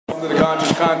Welcome to the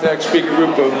Conscious Contact speaker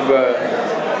group of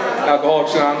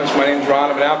Alcoholics Anonymous. My name is Ron.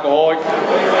 I'm an alcoholic.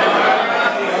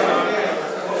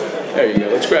 There you go.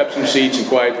 Let's grab some seats and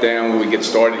quiet down when we get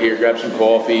started here. Grab some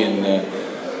coffee, and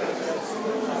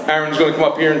Aaron's going to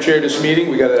come up here and chair this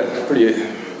meeting. We got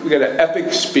an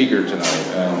epic speaker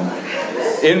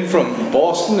tonight. In from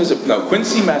Boston,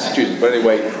 Quincy, Massachusetts. But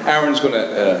anyway, Aaron's going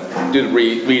to do the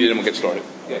read it, and we'll get started.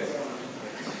 Yeah.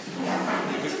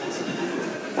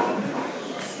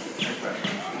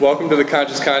 Welcome to the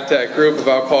Conscious Contact group of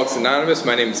Alcoholics Anonymous.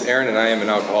 My name is Aaron, and I am an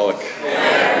alcoholic.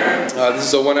 This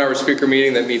is a one-hour speaker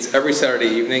meeting that meets every Saturday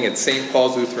evening at St.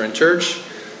 Paul's Lutheran Church,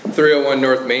 301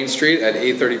 North Main Street at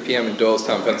 8:30 p.m. in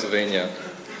Doylestown, Pennsylvania.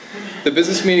 The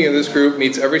business meeting of this group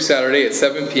meets every Saturday at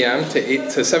 7 p.m. to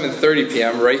 7:30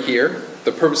 p.m. right here.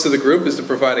 The purpose of the group is to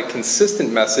provide a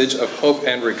consistent message of hope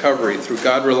and recovery through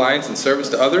God reliance and service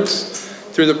to others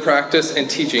through the practice and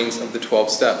teachings of the 12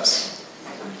 steps.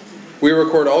 We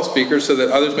record all speakers so that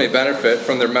others may benefit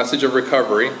from their message of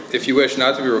recovery. If you wish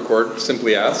not to be recorded,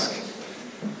 simply ask.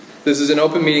 This is an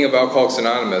open meeting of Alcoholics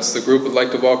Anonymous. The group would like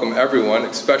to welcome everyone,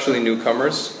 especially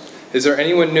newcomers. Is there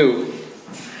anyone new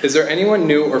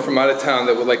or from out of town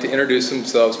that would like to introduce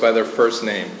themselves by their first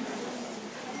name?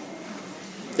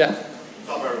 Yeah? What's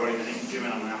up, everybody? My name's Jim,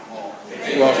 and I'm an alcoholic.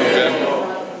 Welcome, Jim.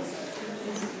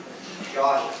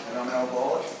 Josh, and I'm an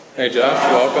alcoholic. Hey, Josh,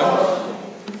 welcome.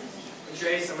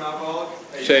 Chase, I'm an alcoholic.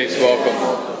 Chase, welcome.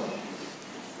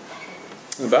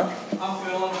 In the back? I'm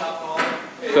Phil, I'm an alcoholic.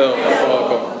 Phil,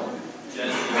 welcome.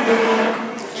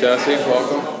 Jesse,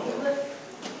 welcome.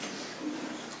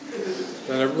 Is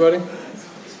that everybody?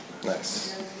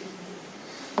 Nice.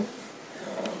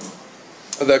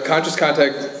 The Conscious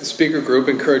Contact speaker group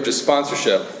encourages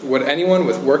sponsorship. Would anyone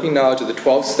with working knowledge of the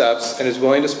 12 steps and is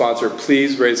willing to sponsor,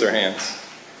 please raise their hands.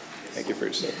 Thank you for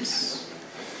your service.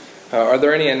 Are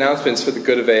there any announcements for the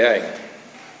good of AA?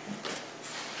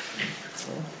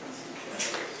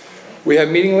 We have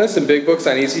meeting lists and big books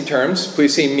on easy terms.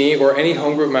 Please see me or any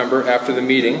home group member after the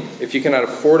meeting. If you cannot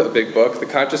afford a big book, the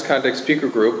Conscious Contact speaker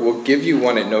group will give you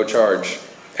one at no charge.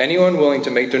 Anyone willing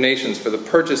to make donations for the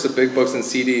purchase of big books and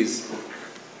CDs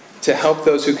to help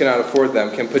those who cannot afford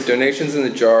them can put donations in the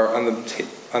jar on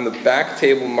the back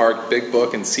table marked big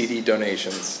book and CD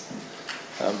donations.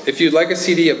 If you'd like a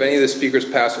CD of any of the speakers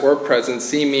past or present,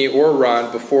 see me or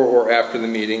Ron before or after the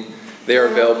meeting. They are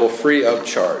available free of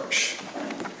charge.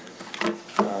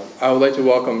 I would like to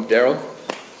welcome Daryl.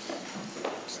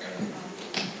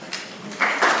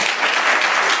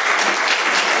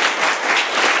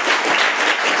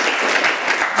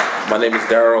 My name is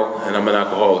Daryl, and I'm an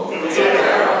alcoholic.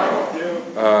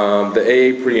 The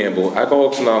AA Preamble.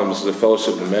 Alcoholics Anonymous is a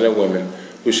fellowship of men and women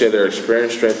who share their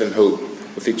experience, strength, and hope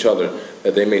with each other,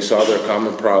 that they may solve their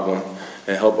common problem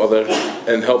and help others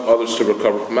to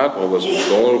recover from alcoholism.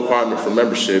 The only requirement for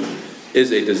membership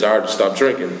is a desire to stop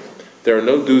drinking. There are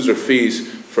no dues or fees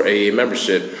for AA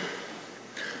membership.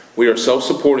 We are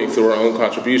self-supporting through our own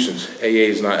contributions. AA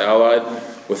is not allied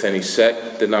with any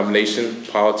sect, denomination,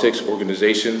 politics,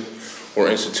 organization, or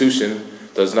institution,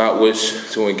 does not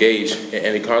wish to engage in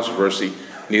any controversy,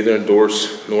 neither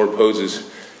endorse nor opposes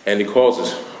any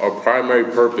causes. Our primary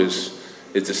purpose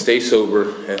is to stay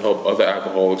sober and help other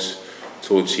alcoholics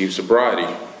to achieve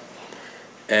sobriety.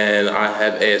 And I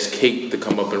have asked Kate to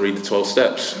come up and read the 12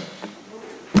 steps.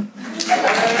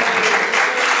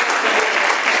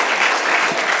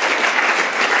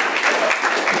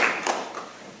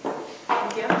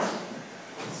 Thank you.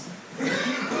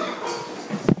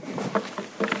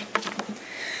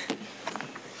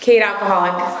 Kate,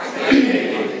 alcoholic.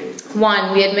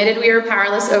 1, we admitted we were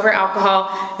powerless over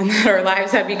alcohol and that our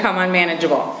lives had become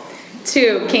unmanageable.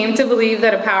 2, came to believe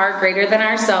that a power greater than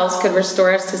ourselves could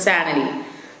restore us to sanity.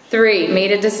 3,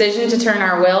 made a decision to turn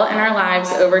our will and our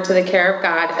lives over to the care of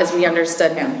God as we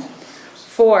understood Him.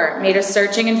 4, made a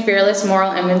searching and fearless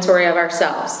moral inventory of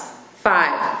ourselves.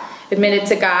 5, admitted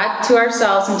to God, to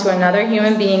ourselves, and to another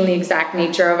human being the exact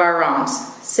nature of our wrongs.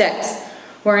 6,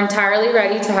 we're entirely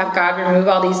ready to have God remove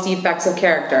all these defects of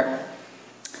character.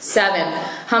 7,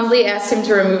 humbly asked Him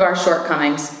to remove our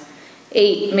shortcomings.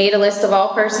 8, made a list of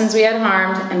all persons we had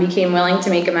harmed and became willing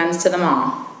to make amends to them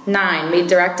all. 9, made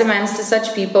direct amends to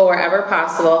such people wherever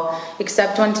possible,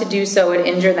 except when to do so would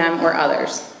injure them or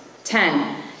others.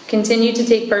 10, continued to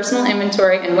take personal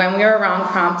inventory and when we were wrong,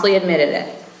 promptly admitted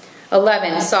it.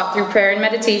 11, sought through prayer and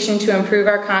meditation to improve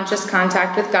our conscious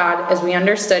contact with God as we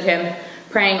understood Him,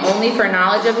 praying only for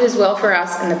knowledge of His will for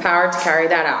us and the power to carry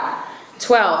that out.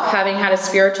 12, having had a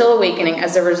spiritual awakening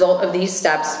as a result of these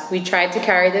steps, we tried to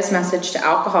carry this message to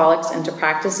alcoholics and to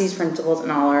practice these principles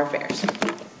in all our affairs.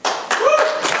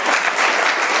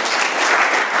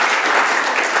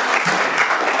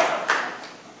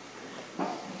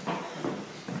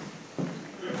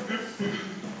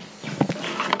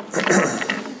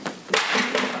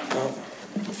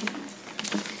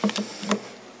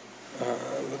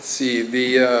 see,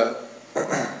 the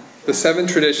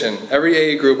seventh tradition, every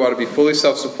AA group ought to be fully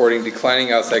self-supporting,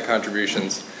 declining outside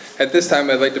contributions. At this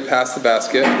time, I'd like to pass the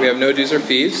basket. We have no dues or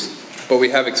fees, but we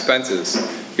have expenses.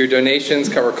 Your donations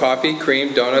cover coffee,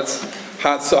 cream, donuts,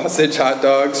 hot sausage, hot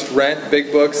dogs, rent,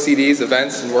 big books, CDs,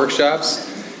 events, and workshops,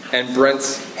 and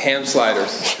Brent's ham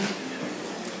sliders.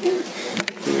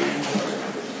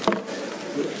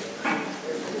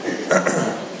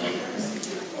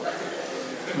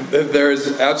 There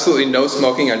is absolutely no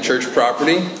smoking on church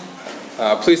property.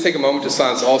 Please take a moment to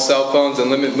silence all cell phones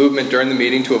and limit movement during the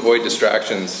meeting to avoid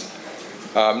distractions.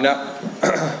 Now,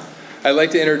 I'd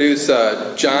like to introduce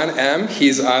John M.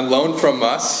 He's on loan from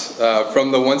us,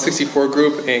 from the 164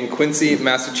 group in Quincy,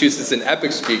 Massachusetts, an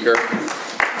epic speaker.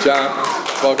 John,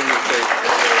 welcome to the stage.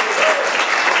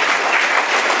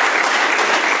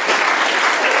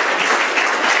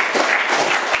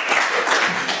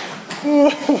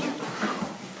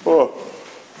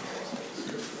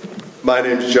 My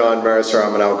name's John Mercer.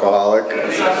 I'm an alcoholic.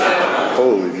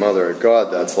 Holy mother of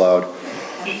God, that's loud.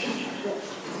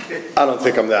 I don't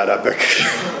think I'm that epic.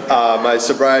 My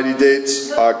sobriety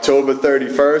date's October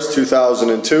 31st,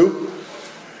 2002.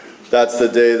 That's the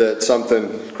day that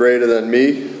something greater than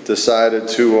me decided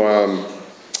to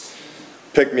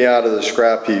pick me out of the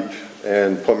scrap heap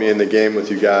and put me in the game with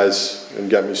you guys and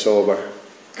get me sober.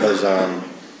 Because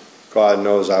God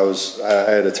knows I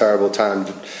had a terrible time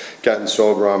getting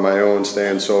sober on my own,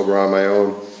 staying sober on my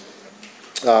own.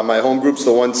 My home group's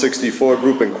the 164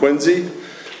 group in Quincy.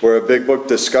 We're a big book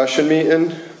discussion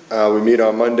meeting. We meet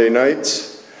on Monday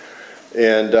nights.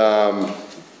 And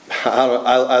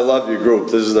I love your group.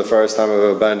 This is the first time I've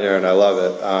ever been here, and I love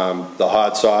it. The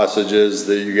hot sausages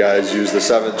that you guys use the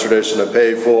seventh tradition to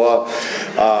pay for.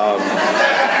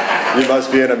 You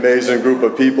must be an amazing group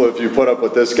of people if you put up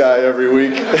with this guy every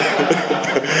week.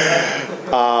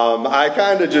 I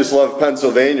kind of just love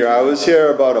Pennsylvania. I was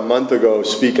here about a month ago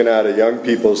speaking at a young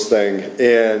people's thing,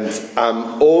 and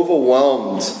I'm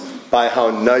overwhelmed by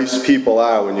how nice people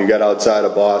are when you get outside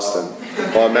of Boston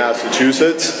or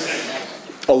Massachusetts.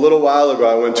 A little while ago,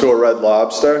 I went to a Red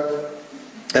Lobster,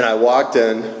 and I walked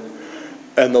in,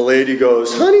 and the lady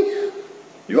goes, "Honey,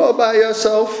 you all by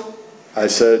yourself?" I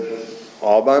said,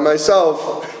 "All by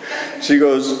myself." She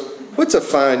goes, "What's a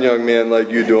fine young man like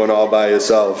you doing all by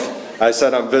yourself?" I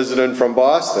said, "I'm visiting from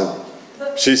Boston."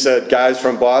 She said, "Guys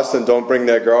from Boston don't bring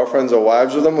their girlfriends or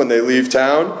wives with them when they leave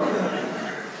town?"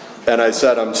 And I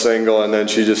said, "I'm single," and then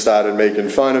she just started making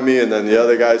fun of me, and then the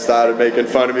other guy started making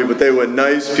fun of me, but they were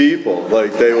nice people.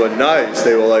 Like, they were nice.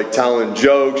 They were, like, telling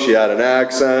jokes. She had an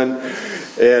accent.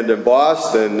 And in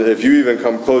Boston, if you even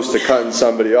come close to cutting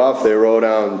somebody off, they roll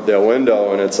down their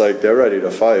window, and it's like they're ready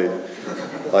to fight.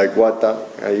 Like, "What the,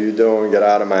 how you doing? Get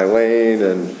out of my lane."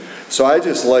 And so I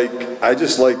just like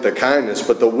the kindness.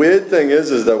 But the weird thing is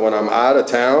that when I'm out of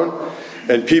town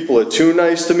and people are too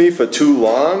nice to me for too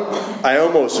long, I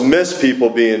almost miss people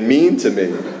being mean to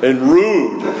me and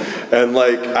rude. And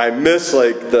like, I miss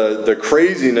like the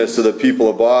craziness of the people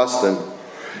of Boston.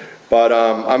 But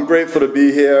I'm grateful to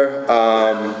be here.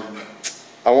 I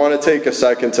want to take a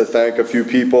second to thank a few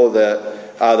people that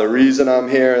are the reason I'm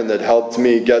here and that helped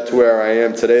me get to where I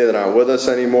am today, that aren't with us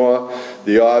anymore.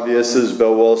 The obvious is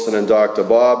Bill Wilson and Dr.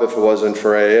 Bob. If it wasn't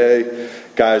for AA,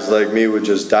 guys like me would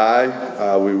just die.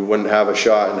 We wouldn't have a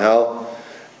shot in hell.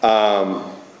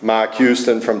 Mark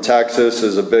Houston from Texas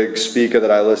is a big speaker that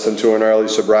I listened to in early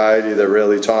sobriety that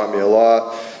really taught me a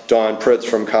lot. Don Pritz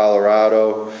from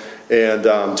Colorado. And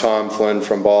Tom Flynn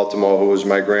from Baltimore, who was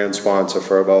my grand sponsor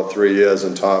for about 3 years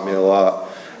and taught me a lot.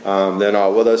 They're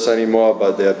not with us anymore,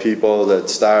 but they're people that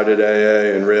started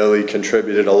AA and really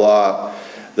contributed a lot,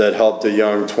 that helped a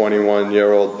young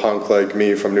 21-year-old punk like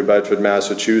me from New Bedford,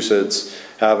 Massachusetts,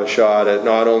 have a shot at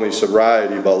not only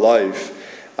sobriety, but life.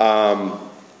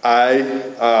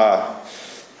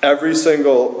 Every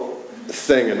single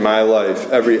thing in my life,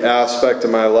 every aspect of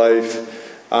my life,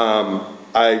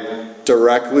 I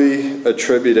directly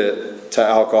attribute it to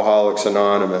Alcoholics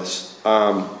Anonymous.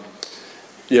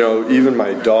 You know, even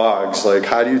my dogs, like,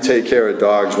 how do you take care of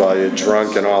dogs while you're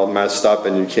drunk and all messed up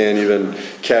and you can't even,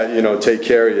 take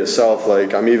care of yourself?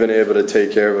 Like, I'm even able to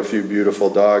take care of a few beautiful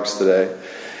dogs today.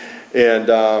 And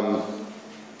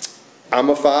I'm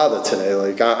a father today.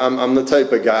 Like, I'm the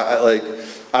type of guy, like,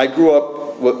 I grew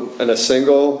up in a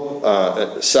single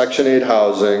Section 8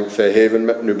 housing, Fairhaven,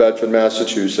 New Bedford,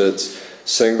 Massachusetts.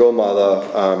 Single mother.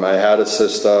 I had a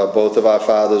sister. Both of our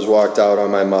fathers walked out on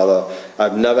my mother.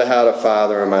 I've never had a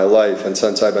father in my life, and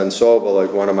since I've been sober,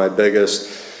 like, one of my biggest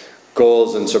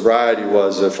goals in sobriety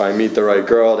was, if I meet the right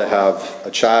girl, to have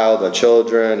a child or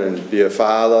children and be a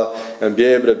father and be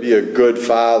able to be a good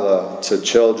father to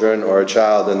children or a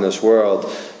child in this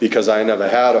world, because I never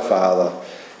had a father.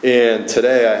 And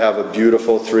today I have a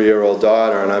beautiful 3-year-old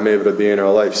daughter, and I'm able to be in her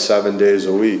life 7 days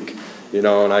a week. You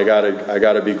know, and I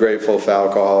gotta be grateful for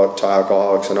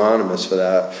Alcoholics Anonymous for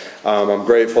that. I'm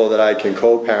grateful that I can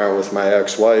co-parent with my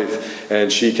ex-wife, and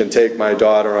she can take my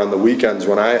daughter on the weekends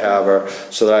when I have her,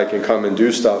 so that I can come and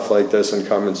do stuff like this and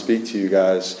come and speak to you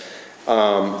guys.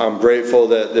 I'm grateful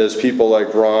that there's people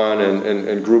like Ron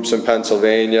and groups in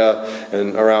Pennsylvania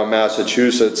and around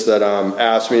Massachusetts that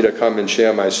ask me to come and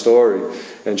share my story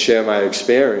and share my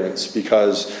experience,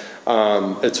 because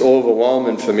it's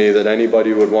overwhelming for me that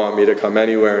anybody would want me to come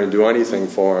anywhere and do anything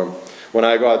for them. When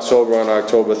I got sober on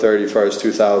October 31st,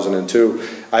 2002,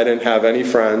 I didn't have any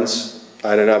friends.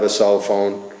 I didn't have a cell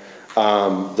phone.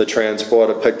 The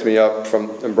transporter picked me up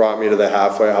and brought me to the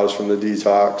halfway house from the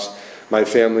detox. My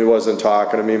family wasn't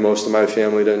talking to me. Most of my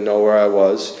family didn't know where I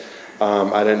was.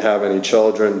 I didn't have any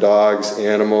children, dogs,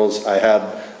 animals. I had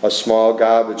a small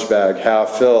garbage bag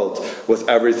half filled with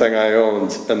everything I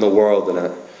owned in the world in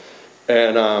it.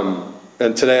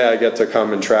 And today I get to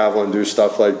come and travel and do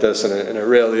stuff like this, and it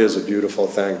really is a beautiful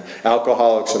thing.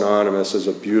 Alcoholics Anonymous is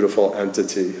a beautiful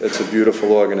entity. It's a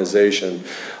beautiful organization.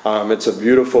 It's a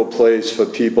beautiful place for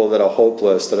people that are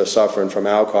hopeless, that are suffering from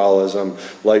alcoholism,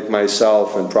 like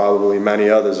myself and probably many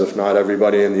others, if not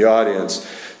everybody in the audience,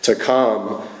 to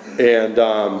come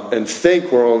and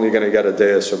think we're only going to get a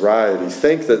day of sobriety.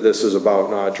 Think that this is about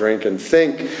not drinking.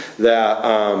 Think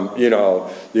that, you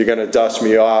know, you're going to dust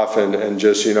me off and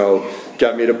just, you know,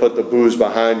 get me to put the booze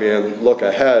behind me and look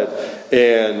ahead.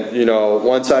 And, you know,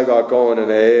 once I got going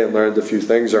in AA and learned a few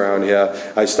things around here,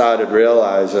 I started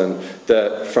realizing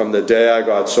that from the day I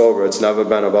got sober, it's never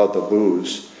been about the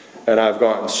booze. And I've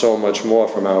gotten so much more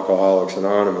from Alcoholics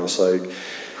Anonymous. Like,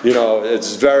 you know,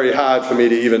 it's very hard for me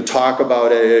to even talk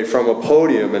about AA from a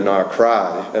podium and not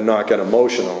cry and not get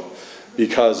emotional,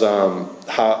 because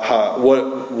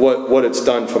what it's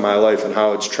done for my life and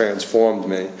how it's transformed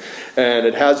me. And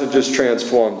it hasn't just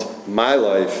transformed my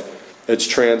life, it's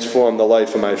transformed the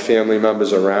life of my family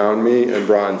members around me and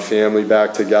brought family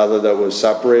back together that was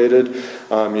separated.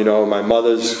 You know, my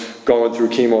mother's going through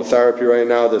chemotherapy right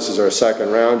now. This is her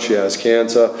 2nd round. She has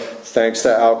cancer. Thanks to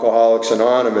Alcoholics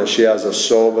Anonymous, she has a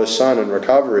sober son in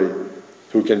recovery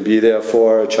who can be there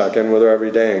for her, check in with her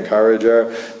every day, encourage her.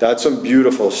 That's some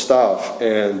beautiful stuff,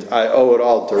 and I owe it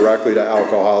all directly to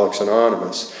Alcoholics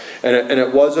Anonymous. And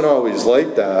it wasn't always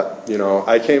like that. You know,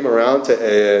 I came around to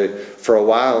AA for a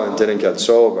while and didn't get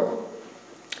sober.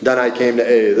 Then I came to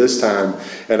AA this time,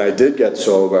 and I did get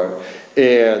sober.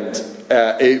 And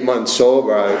at 8 months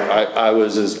sober, I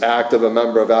was as active a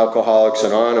member of Alcoholics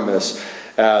Anonymous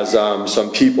as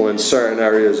some people in certain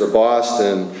areas of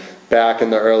Boston back in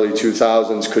the early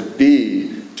 2000s could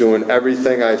be, doing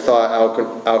everything I thought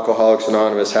Alcoholics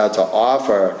Anonymous had to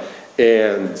offer.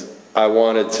 And I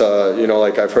wanted to, you know,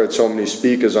 like I've heard so many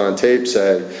speakers on tape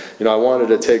say, you know, I wanted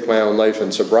to take my own life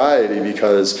in sobriety,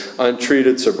 because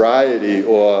untreated sobriety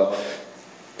or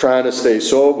trying to stay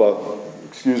sober,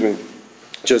 excuse me,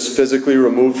 just physically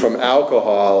removed from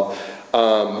alcohol,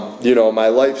 you know, my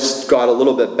life got a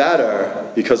little bit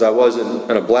better because I wasn't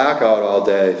in a blackout all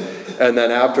day. And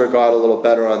then after it got a little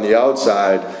better on the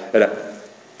outside,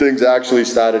 things actually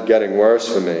started getting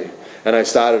worse for me. And I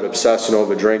started obsessing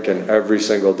over drinking every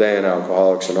single day in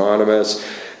Alcoholics Anonymous.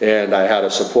 And I had a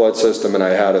support system and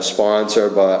I had a sponsor,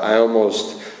 but I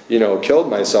almost, you know, killed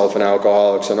myself in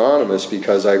Alcoholics Anonymous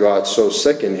because I got so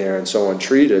sick in here and so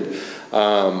untreated.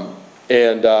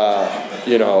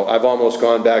 You know, I've almost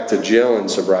gone back to jail in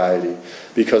sobriety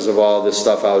because of all this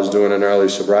stuff I was doing in early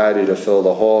sobriety to fill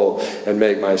the hole and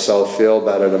make myself feel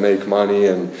better, to make money,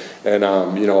 and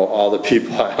you know, all the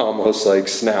people I almost like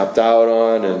snapped out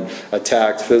on and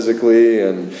attacked physically,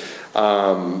 and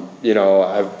you know,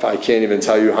 I can't even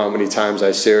tell you how many times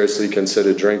I seriously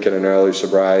considered drinking in early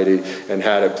sobriety and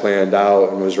had it planned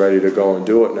out and was ready to go and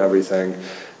do it and everything.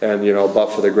 And you know, but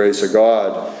for the grace of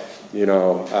God, you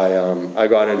know, I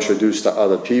got introduced to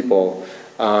other people.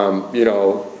 You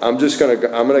know, I'm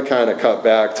gonna kind of cut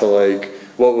back to like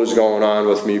what was going on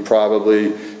with me.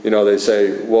 Probably, you know, they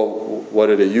say, well, what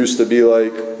did it used to be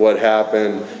like? What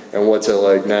happened? And what's it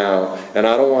like now? And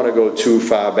I don't want to go too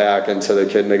far back into the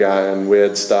kindergarten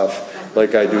weird stuff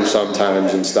like I do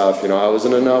sometimes and stuff. You know, I was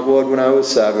in a nut ward when I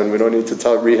was 7. We don't need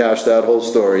to rehash that whole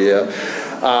story here.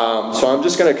 So I'm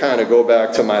just gonna kind of go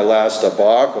back to my last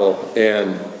debacle,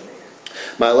 and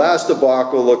my last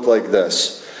debacle looked like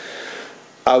this.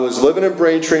 I was living in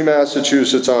Braintree,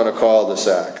 Massachusetts on a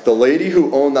cul-de-sac. The lady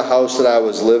who owned the house that I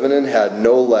was living in had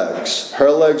no legs. Her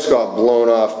legs got blown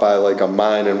off by like a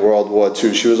mine in World War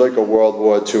II. She was like a World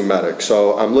War II medic.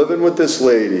 So I'm living with this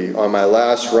lady on my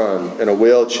last run in a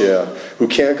wheelchair who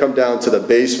can't come down to the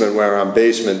basement where I'm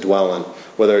basement dwelling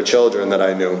with her children that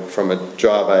I knew from a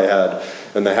job I had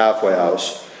in the halfway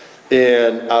house.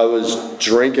 And I was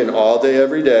drinking all day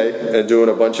every day and doing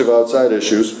a bunch of outside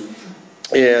issues.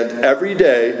 And every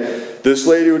day, this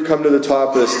lady would come to the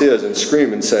top of the stairs and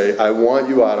scream and say, I want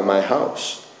you out of my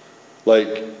house.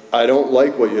 Like, I don't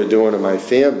like what you're doing to my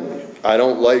family. I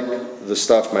don't like the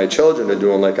stuff my children are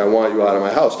doing. Like, I want you out of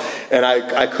my house. And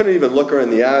I couldn't even look her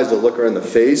in the eyes or look her in the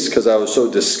face because I was so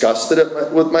disgusted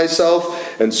with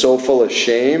myself and so full of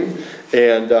shame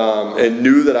and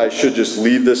knew that I should just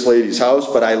leave this lady's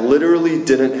house. But I literally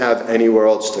didn't have anywhere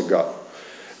else to go.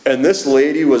 And this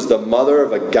lady was the mother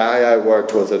of a guy I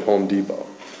worked with at Home Depot.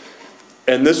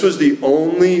 And this was the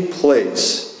only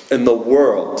place in the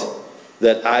world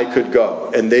that I could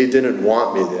go. And they didn't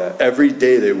want me there. Every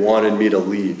day they wanted me to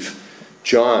leave.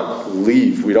 John,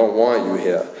 leave. We don't want you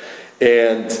here.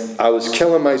 And I was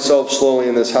killing myself slowly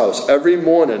in this house. Every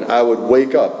morning I would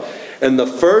wake up. And the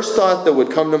first thought that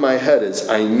would come to my head is,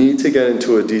 I need to get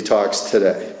into a detox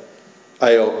today.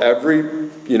 I owe every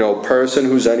person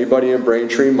who's anybody in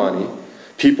Braintree money.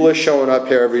 People are showing up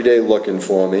here every day looking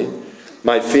for me.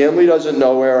 My family doesn't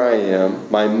know where I am.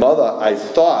 My mother, I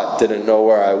thought, didn't know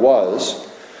where I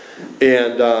was.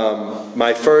 And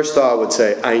my first thought would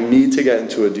say, I need to get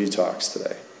into a detox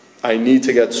today. I need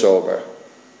to get sober.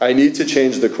 I need to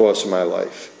change the course of my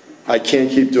life. I can't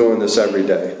keep doing this every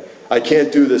day. I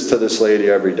can't do this to this lady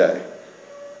every day.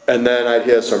 And then I'd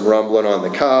hear some rumbling on the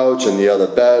couch in the other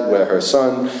bed where her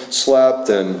son slept,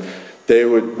 and they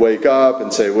would wake up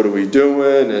and say, what are we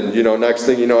doing? And, next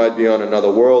thing you know, I'd be on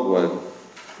another whirlwind.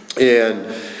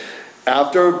 And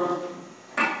after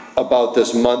about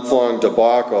this month-long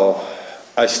debacle,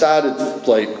 I started,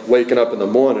 waking up in the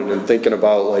morning and thinking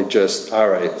about, all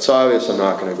right, it's obvious I'm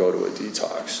not going to go to a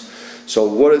detox. So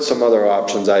what are some other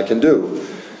options I can do?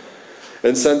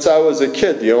 And since I was a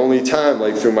kid, the only time,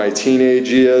 through my teenage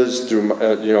years, through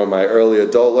my early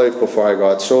adult life before I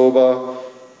got sober,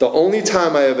 the only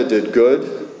time I ever did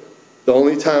good, the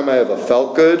only time I ever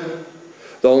felt good,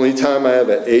 the only time I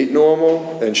ever ate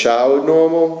normal and showered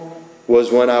normal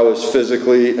was when I was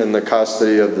physically in the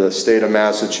custody of the state of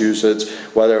Massachusetts,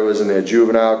 whether it was in their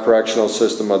juvenile correctional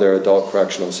system or their adult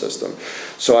correctional system.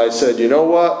 So I said, you know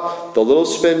what? The little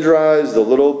spin dries, the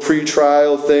little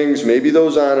pre-trial things, maybe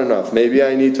those aren't enough. Maybe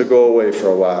I need to go away for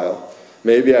a while.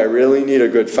 Maybe I really need a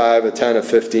good 5 or 10 or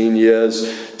 15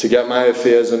 years to get my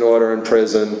affairs in order in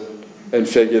prison and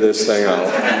figure this thing out,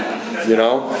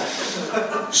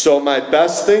 So my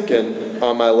best thinking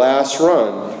on my last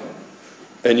run,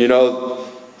 and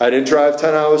I didn't drive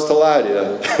 10 hours to lie to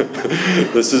you.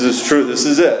 This is true. This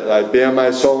is it. I bear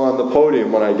my soul on the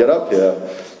podium when I get up here.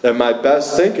 And my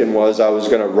best thinking was I was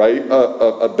going to write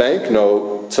a bank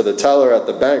note to the teller at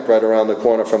the bank right around the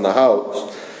corner from the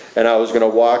house. And I was going to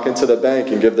walk into the bank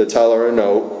and give the teller a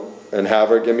note and have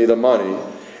her give me the money.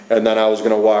 And then I was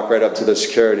going to walk right up to the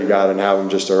security guard and have him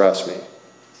just arrest me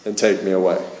and take me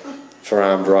away for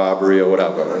armed robbery or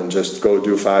whatever, and just go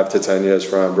do 5 to 10 years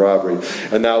for armed robbery.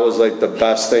 And that was the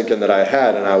best thinking that I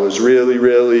had. And I was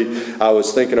I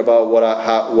was thinking about what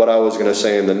I was going to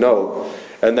say in the note.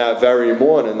 And that very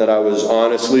morning that I was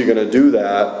honestly going to do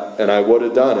that, and I would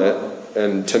have done it.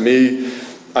 And to me,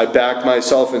 I backed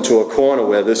myself into a corner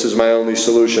where this is my only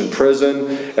solution, prison,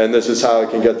 and this is how I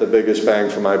can get the biggest bang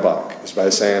for my buck. It's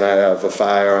by saying I have a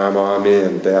firearm on me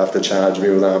and they have to charge me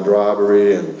with armed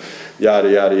robbery and yada,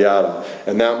 yada, yada.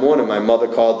 And that morning, my mother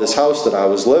called this house that I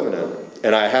was living in.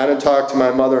 And I hadn't talked to my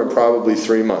mother in probably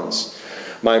 3 months.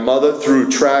 My mother,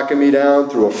 through tracking me down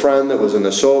through a friend that was in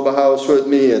the sober house with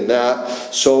me, and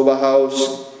that sober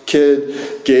house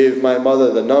kid gave my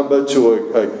mother the number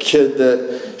to a kid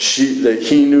that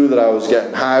he knew that I was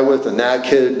getting high with, and that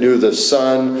kid knew the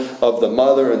son of the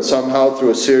mother, and somehow through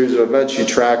a series of events, she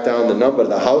tracked down the number of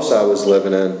the house I was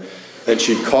living in. And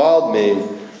she called me,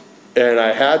 and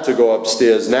I had to go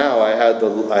upstairs now. I had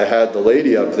the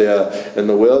lady up there in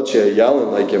the wheelchair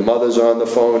yelling, your mother's on the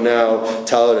phone now,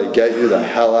 tell her to get you the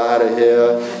hell out of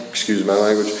here. Excuse my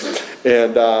language.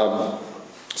 And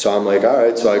so I'm all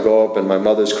right. So I go up, and my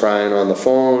mother's crying on the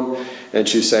phone, and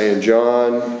she's saying,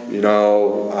 John,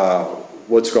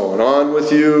 what's going on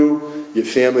with you? Your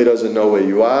family doesn't know where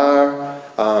you are.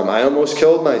 I almost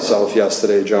killed myself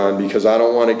yesterday, John, because I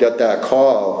don't want to get that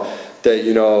call that,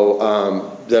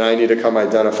 that I need to come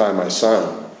identify my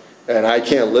son. And I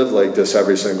can't live like this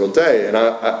every single day. And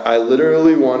I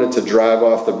literally wanted to drive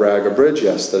off the Braga Bridge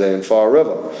yesterday in Fall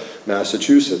River,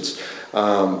 Massachusetts,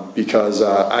 because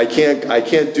I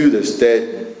can't do this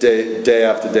day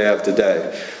after day after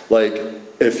day. Like,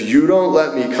 if you don't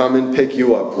let me come and pick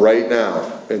you up right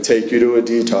now and take you to a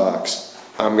detox,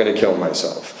 I'm going to kill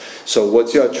myself. So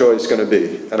what's your choice going to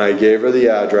be? And I gave her the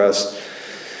address.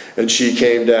 And she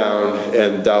came down,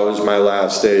 and that was my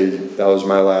last day. That was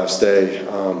my last day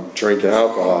drinking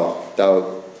alcohol.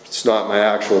 It's not my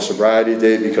actual sobriety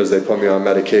date because they put me on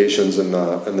medications in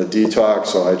the detox.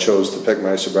 So I chose to pick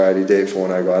my sobriety date for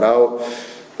when I got out.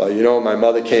 But you know, my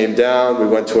mother came down. We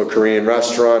went to a Korean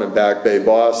restaurant in Back Bay,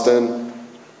 Boston.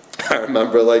 I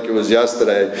remember like it was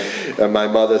yesterday, and my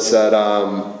mother said,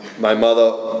 my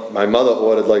mother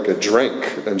ordered like a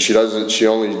drink, and she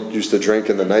only used to drink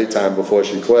in the nighttime before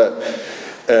she quit.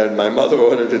 And my mother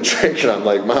ordered a drink, and I'm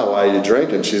like, Ma, why are you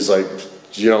drinking? She's like,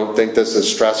 you don't think this is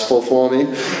stressful for me?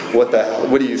 What the hell?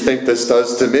 What do you think this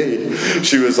does to me?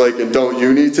 She was like, and don't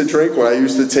you need to drink? When I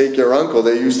used to take your uncle,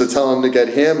 they used to tell him to get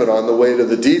hammered on the way to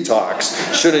the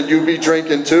detox. Shouldn't you be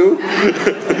drinking too?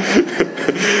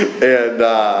 And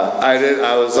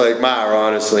I was like, Ma,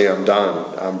 honestly, I'm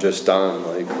done. I'm just done.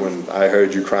 Like, when I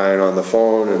heard you crying on the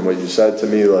phone and what you said to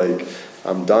me, like,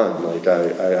 I'm done. Like,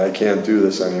 I can't do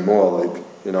this anymore. Like,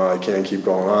 you know, I can't keep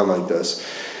going on like this.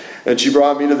 And she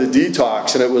brought me to the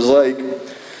detox, and it was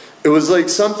like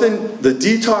something, the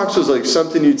detox was like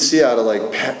something you'd see out of like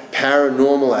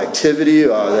Paranormal Activity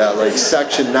or that like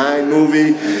Section 9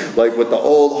 movie, like with the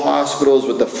old hospitals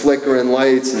with the flickering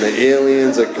lights and the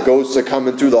aliens, like ghosts are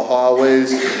coming through the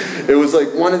hallways. It was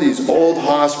like one of these old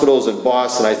hospitals in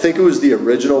Boston. I think it was the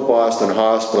original Boston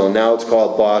Hospital. Now it's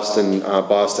called Boston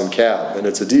Cab, and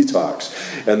it's a detox.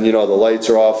 And you know, the lights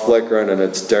are all flickering, and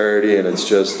it's dirty, and it's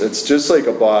just like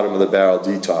a bottom of the barrel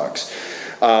detox.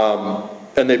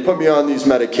 And they put me on these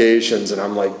medications, and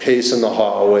I'm like pacing the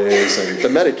hallways, and the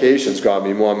medications got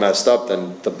me more messed up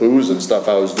than the booze and stuff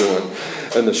I was doing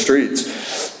in the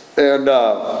streets. And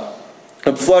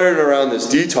I'm fluttering around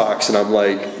this detox, and I'm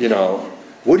like, you know,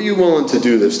 what are you willing to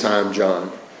do this time,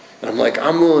 John? And I'm like,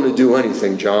 I'm willing to do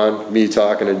anything, John. Me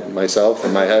talking to myself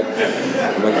in my head.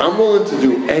 I'm like, I'm willing to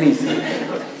do anything.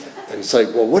 And it's like,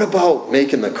 well, what about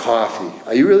making the coffee?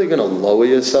 Are you really going to lower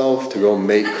yourself to go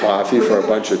make coffee for a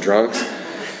bunch of drunks?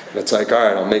 And it's like, all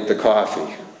right, I'll make the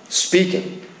coffee.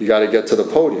 Speaking, you got to get to the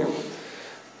podium.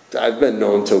 I've been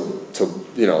known to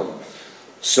you know,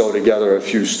 sew together a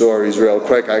few stories real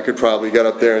quick. I could probably get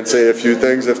up there and say a few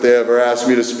things if they ever ask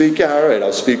me to speak. Yeah, all right,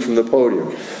 I'll speak from the podium.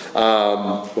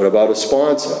 What about a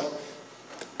sponsor?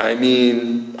 I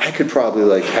mean, I could probably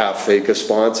like half fake a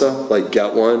sponsor, like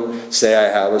get one, say I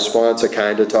have a sponsor,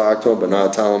 kind of talk to them, but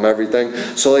not tell them everything.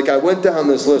 So like I went down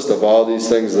this list of all these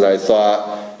things that I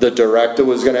thought the director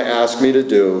was going to ask me to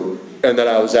do, and that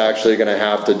I was actually going to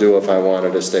have to do if I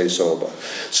wanted to stay sober.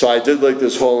 So I did like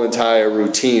this whole entire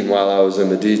routine while I was in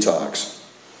the detox.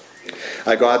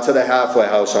 I got to the halfway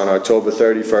house on October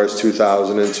 31st,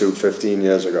 2002, 15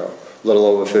 years ago, a little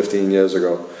over 15 years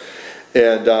ago.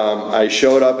 And I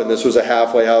showed up, and this was a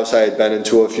halfway house I had been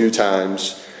into a few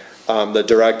times. The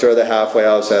director of the halfway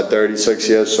house had 36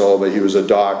 years sober. He was a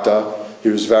doctor. He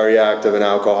was very active in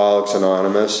Alcoholics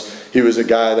Anonymous. He was a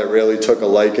guy that really took a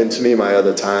liking to me my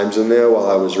other times in there while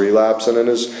I was relapsing in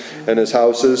his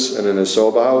houses and in his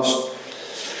sober house.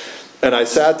 And I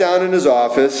sat down in his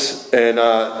office, and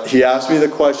he asked me the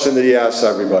question that he asks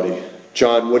everybody.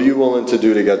 John, what are you willing to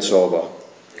do to get sober?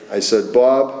 I said,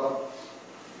 Bob,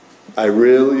 I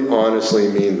really honestly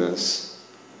mean this.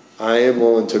 I am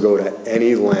willing to go to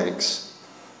any lengths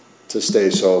to stay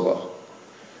sober.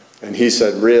 And he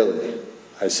said, really?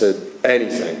 I said,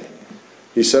 anything.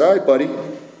 He said, all right, buddy,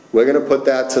 we're going to put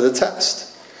that to the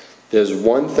test. There's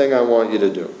one thing I want you to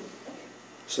do.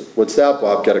 I said, what's that,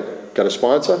 Bob? Get a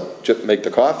sponsor? Just make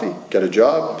the coffee? Get a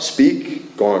job?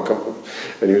 Speak? Go on, come.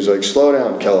 And he was like, slow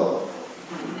down, killer.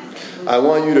 I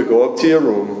want you to go up to your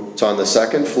room. It's on the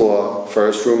second floor,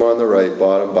 first room on the right,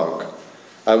 bottom bunk.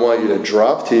 I want you to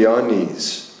drop to your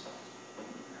knees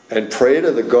and pray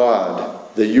to the God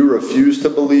that you refused to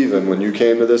believe in when you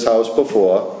came to this house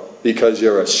before, because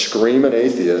you're a screaming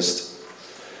atheist.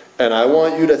 And I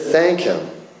want you to thank him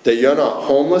that you're not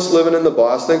homeless living in the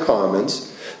Boston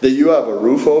Commons, that you have a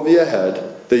roof over your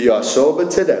head, that you're sober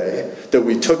today, that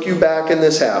we took you back in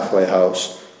this halfway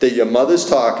house, that your mother's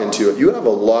talking to you. You have a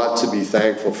lot to be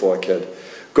thankful for, kid.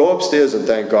 Go upstairs and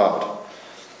thank God.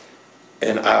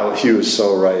 And he was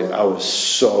so right. I was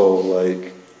so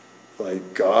like,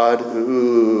 God,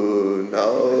 ooh,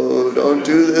 no, don't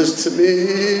do this to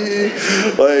me.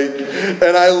 Like,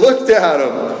 and I looked at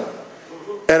him,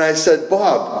 And I said,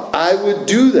 Bob, I would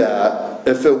do that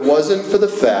if it wasn't for the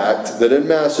fact that in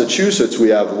Massachusetts we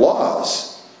have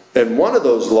laws. And one of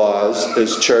those laws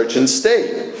is church and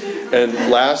state. And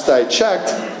last I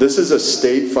checked, this is a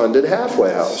state-funded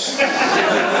halfway house.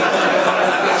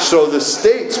 So the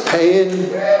state's paying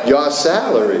your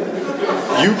salary.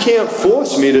 You can't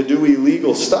force me to do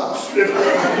illegal stuff.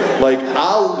 Like,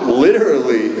 I'll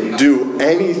literally do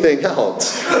anything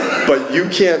else, but you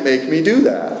can't make me do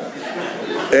that.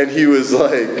 And he was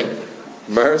like,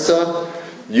 Marissa,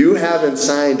 you haven't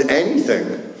signed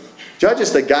anything. You're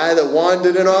just the guy that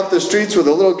wandered in off the streets with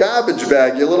a little garbage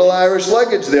bag, your little Irish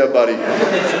luggage there, buddy.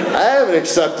 I haven't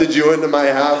accepted you into my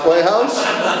halfway house.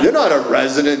 You're not a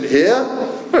resident here.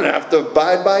 You don't have to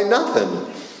abide by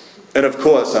nothing. And of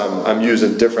course, I'm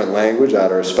using different language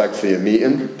out of respect for your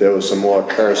meeting. There was some more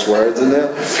curse words in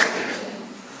there.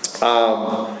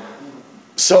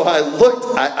 So I looked,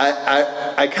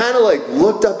 I kind of like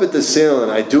looked up at the ceiling.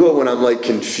 I do it when I'm like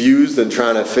confused and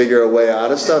trying to figure a way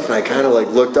out of stuff, and I kind of like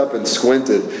looked up and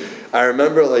squinted. I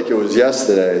remember like it was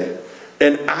yesterday.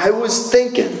 And I was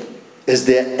thinking, is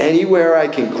there anywhere I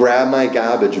can grab my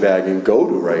garbage bag and go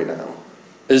to right now?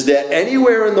 Is there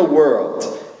anywhere in the world,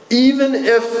 even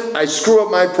if I screw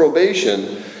up my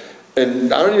probation,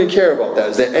 and I don't even care about that,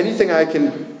 is there anything I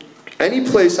can, any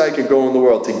place I could go in the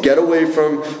world to get away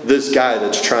from this guy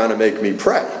that's trying to make me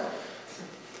pray?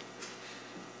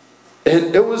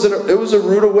 And it was a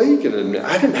rude awakening.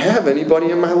 I didn't have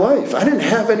anybody in my life. I didn't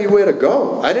have anywhere to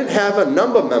go. I didn't have a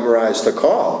number memorized to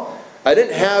call. I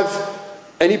didn't have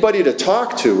anybody to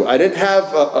talk to. I didn't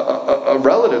have a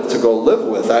relative to go live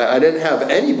with. I didn't have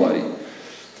anybody.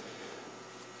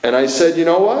 And I said, you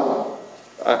know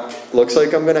what? Looks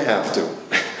like I'm going to have to.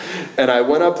 And I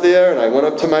went up there, and I went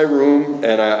up to my room,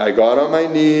 and I got on my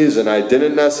knees, and I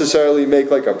didn't necessarily make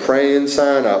like a praying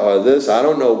sign or this. I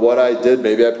don't know what I did.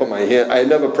 Maybe I put my hand. I had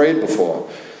never prayed before.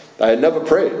 I had never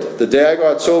prayed. The day I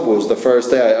got sober was the first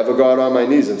day I ever got on my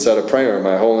knees and said a prayer in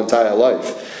my whole entire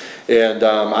life. And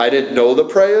I didn't know the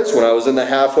prayers. When I was in the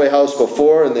halfway house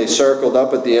before, and they circled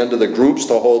up at the end of the groups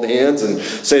to hold hands and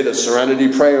say the Serenity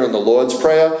Prayer and the Lord's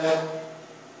Prayer,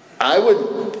 I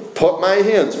would put my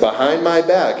hands behind my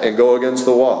back and go against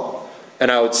the wall.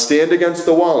 And I would stand against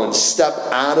the wall and step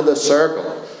out of the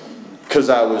circle because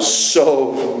I was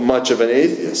so much of an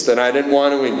atheist and I didn't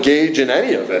want to engage in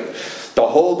any of it. The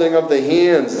holding of the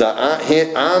hands, the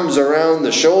arms around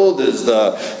the shoulders,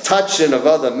 the touching of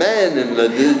other men, and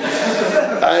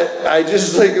I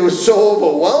just, like, it was so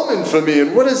overwhelming for me.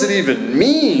 And what does it even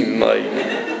mean?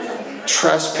 Like,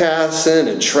 trespassing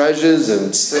and treasures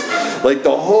and like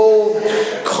the whole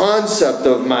concept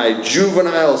of my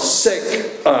juvenile sick,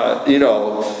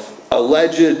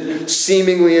 alleged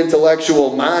seemingly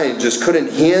intellectual mind just couldn't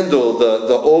handle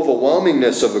the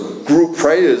overwhelmingness of group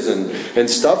prayers and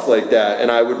stuff like that,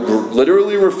 and I would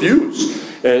literally refuse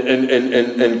and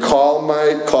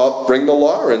bring the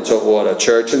law into order,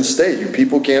 church and state. You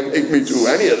people can't make me do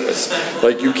any of this.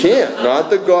 Like, you can't.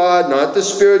 Not the God, not the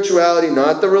spirituality,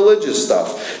 not the religious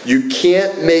stuff. You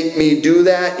can't make me do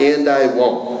that, and I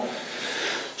won't.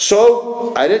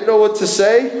 So I didn't know what to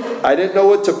say. I didn't know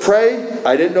what to pray.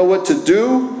 I didn't know what to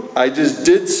do. I just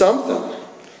did something.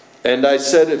 And I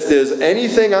said, if there's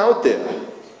anything out there,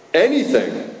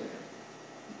 anything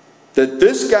that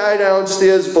this guy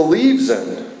downstairs believes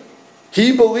in,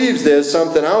 he believes there's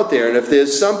something out there. And if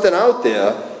there's something out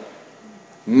there,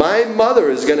 my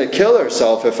mother is going to kill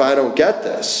herself if I don't get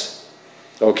this.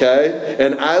 Okay?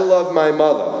 And I love my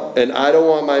mother, and I don't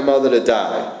want my mother to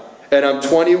die. And I'm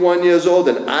 21 years old,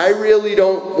 and I really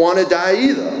don't want to die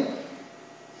either.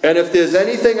 And if there's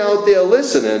anything out there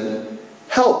listening,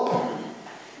 help.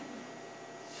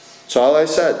 That's all I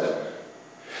said.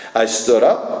 I stood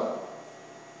up,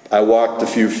 I walked a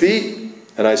few feet,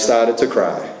 and I started to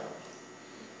cry.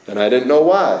 And I didn't know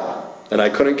why. And I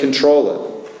couldn't control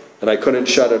it. And I couldn't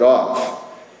shut it off.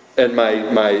 And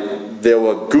there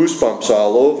were goosebumps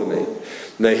all over me.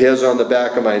 And the hairs on the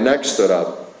back of my neck stood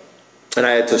up. And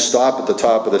I had to stop at the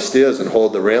top of the stairs and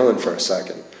hold the railing for a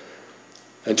second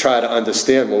and try to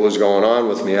understand what was going on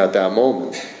with me at that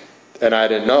moment. And I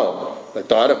didn't know. I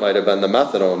thought it might have been the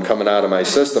methadone coming out of my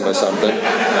system or something.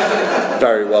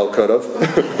 Very well could have.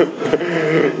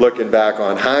 Looking back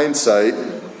on hindsight,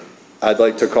 I'd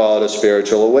like to call it a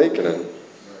spiritual awakening,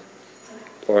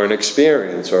 or an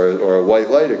experience, or a white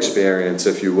light experience,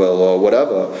 if you will, or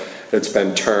whatever it's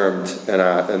been termed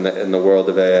in the world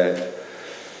of AA.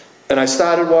 And I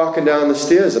started walking down the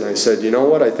stairs, and I said, you know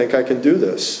what, I think I can do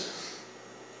this.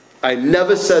 I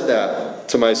never said that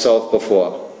to myself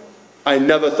before. I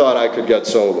never thought I could get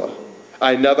sober.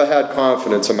 I never had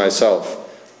confidence in myself.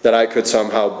 that I could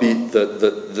somehow beat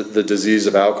the disease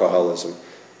of alcoholism.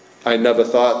 I never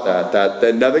thought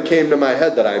that never came to my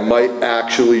head that I might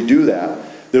actually do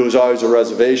that. There was always a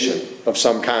reservation of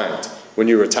some kind when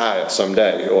you retire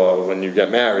someday, or when you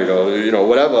get married, or, you know,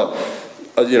 whatever,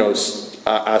 you know,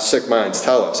 our sick minds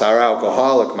tell us, our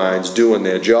alcoholic minds doing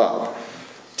their job,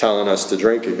 telling us to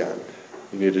drink again.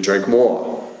 You need to drink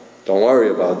more. Don't worry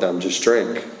about them, just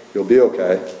drink. You'll be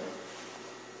okay.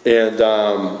 And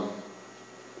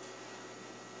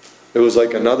it was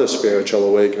like another spiritual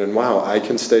awakening. Wow, I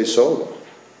can stay sober.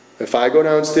 If I go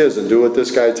downstairs and do what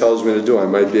this guy tells me to do, I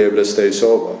might be able to stay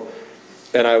sober.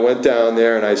 And I went down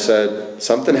there and I said,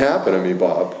 something happened to me,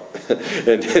 Bob.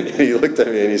 And he looked at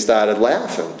me and he started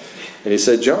laughing. And he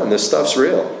said, John, this stuff's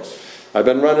real. I've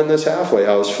been running this halfway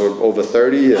house for over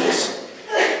 30 years.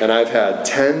 And I've had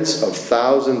tens of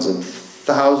thousands and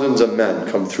thousands of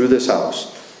men come through this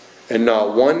house. And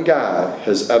not one guy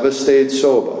has ever stayed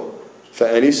sober for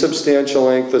any substantial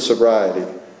length of sobriety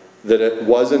that it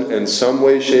wasn't in some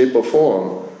way, shape, or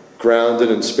form grounded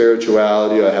in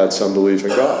spirituality or had some belief in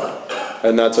God.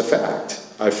 And that's a fact.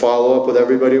 I follow up with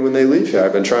everybody when they leave here.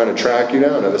 I've been trying to track you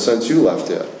down ever since you left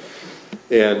here.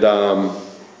 And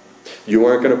you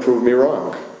weren't going to prove me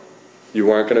wrong. You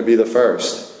weren't going to be the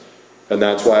first. And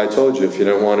that's why I told you, if you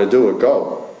didn't want to do it,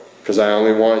 go. Because I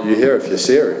only want you here if you're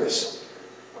serious.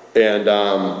 And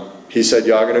he said,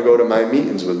 you're going to go to my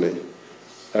meetings with me.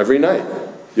 Every night.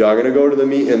 You're going to go to the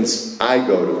meetings I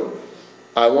go to.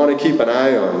 I want to keep an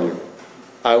eye on you.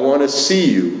 I want to see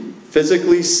you,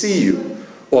 physically see you,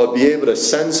 or be able to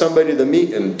send somebody to the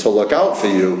meeting to look out for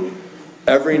you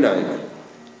every night.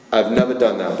 I've never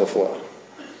done that before.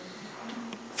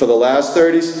 For the last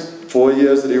 34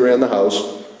 years that he ran the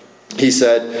house, he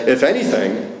said, if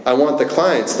anything, I want the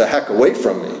clients the heck away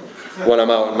from me when I'm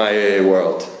out in my AA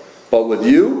world. But with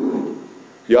you,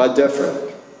 you're different.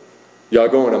 You're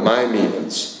going to my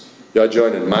meetings. You're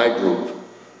joining my group.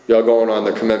 You're going on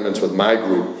the commitments with my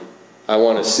group. I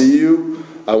want to see you.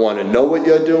 I want to know what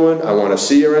you're doing. I want to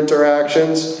see your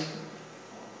interactions.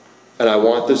 And I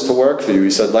want this to work for you.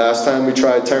 He said, last time we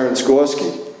tried Terence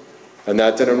Gorski, and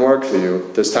that didn't work for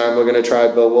you. This time we're going to try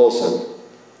Bill Wilson.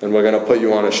 And we're going to put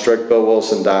you on a strict Bill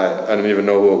Wilson diet. I didn't even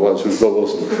know who it was. Who's Bill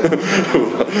Wilson?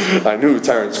 I knew who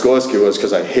Terence Gorski was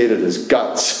because I hated his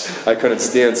guts. I couldn't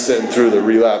stand sitting through the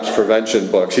relapse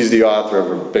prevention books. He's the author of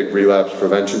a big relapse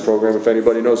prevention program, if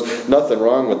anybody knows. Nothing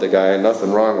wrong with the guy and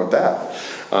nothing wrong with that.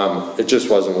 It just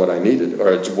wasn't what I needed,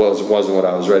 or it wasn't what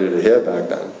I was ready to hear back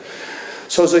then.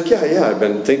 So I was like, yeah, I've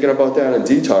been thinking about that in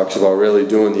detox, about really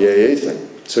doing the AA thing.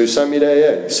 So he sent me to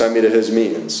AA, he sent me to his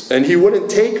meetings. And he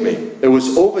wouldn't take me. It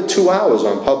was over 2 hours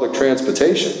on public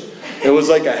transportation. It was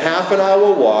like a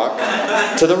half-an-hour walk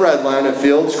to the red line at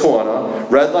Fields Corner,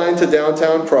 red line to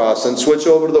downtown Crossing, switch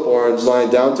over to the orange line,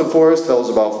 down to Forest Hills,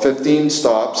 about 15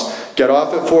 stops, get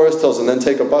off at Forest Hills, and then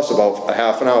take a bus about a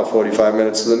half an hour, 45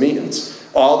 minutes to the meetings.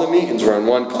 All the meetings were in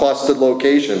one clustered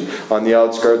location on the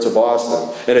outskirts of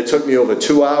Boston. And it took me over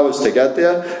 2 hours to get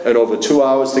there and over 2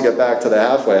 hours to get back to the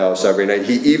halfway house every night.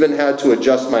 He even had to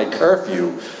adjust my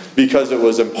curfew because it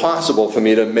was impossible for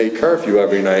me to make curfew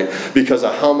every night because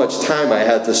of how much time I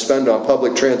had to spend on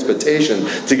public transportation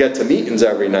to get to meetings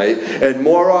every night. And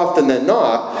more often than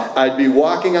not, I'd be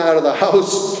walking out of the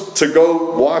house to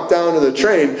go walk down to the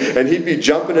train, and he'd be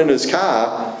jumping in his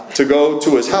car to go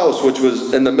to his house, which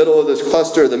was in the middle of this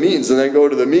cluster of the meetings, and then go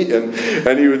to the meeting,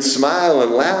 and he would smile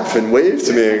and laugh and wave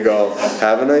to me and go,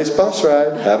 have a nice bus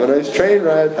ride, have a nice train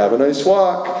ride, have a nice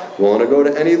walk, willing to go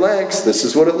to any lengths, this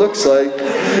is what it looks like.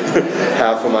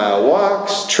 Half-a-mile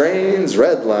walks, trains,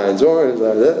 red lines, orange,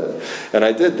 and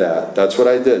I did that. That's what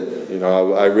I did. You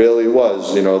know, I really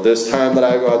was. You know, this time that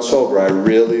I got sober, I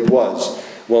really was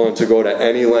willing to go to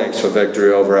any lengths for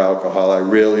victory over alcohol. I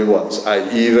really was. I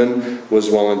even was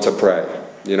willing to pray,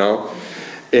 you know?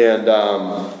 And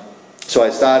so I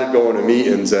started going to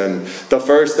meetings, and the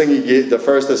first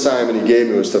assignment he gave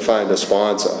me was to find a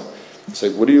sponsor. It's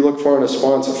like, what do you look for in a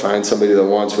sponsor? Find somebody that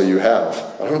wants what you have.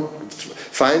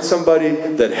 Find somebody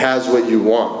that has what you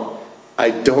want. I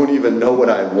don't even know what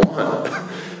I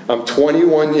want. I'm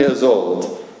 21 years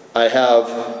old. I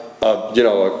have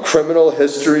a criminal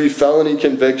history, felony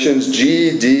convictions,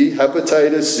 GED,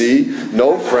 hepatitis C,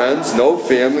 no friends, no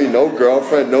family, no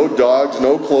girlfriend, no dogs,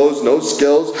 no clothes, no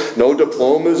skills, no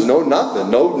diplomas, no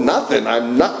nothing.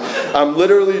 I'm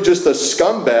literally just a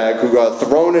scumbag who got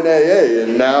thrown in AA,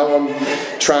 and now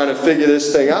I'm trying to figure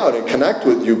this thing out and connect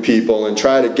with you people and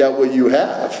try to get what you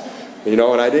have. You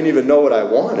know, and I didn't even know what I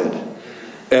wanted.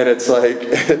 And it's like,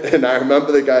 and I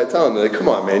remember the guy telling me, like, come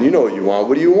on, man, you know what you want.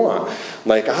 What do you want?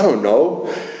 Like, I don't know.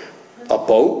 a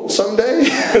boat someday?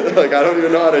 Like, I don't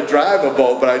even know how to drive a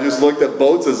boat, but I just looked at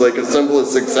boats as like a symbol of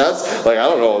success. Like, I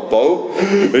don't know a boat.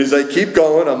 But he's like, keep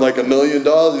going. I'm like, $1 million.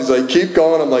 He's like, keep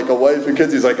going. I'm like, a wife and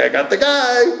kids. He's like, I got the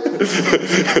guy.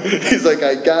 He's like,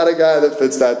 I got a guy that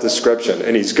fits that description,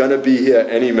 and he's going to be here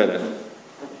any minute.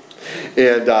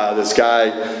 And this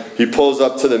guy, he pulls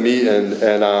up to the meeting,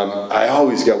 and I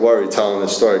always get worried telling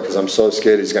this story because I'm so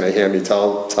scared he's going to hear me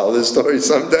tell this story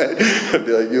someday. I'd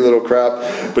be like, you little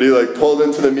crap. But he like pulled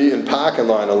into the meeting parking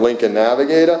lot, a Lincoln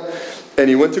Navigator, and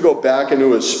he went to go back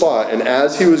into his spot, and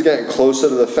as he was getting closer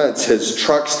to the fence, his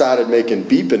truck started making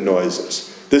beeping noises.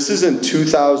 This is in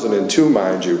 2002,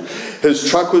 mind you. His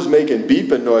truck was making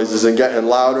beeping noises and getting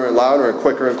louder and louder and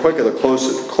quicker the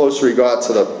closer he got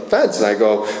to the fence. And I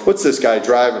go, what's this guy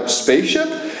driving, a spaceship?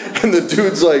 And the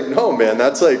dude's like, no, man,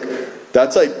 that's like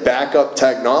backup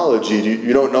technology.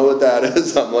 You don't know what that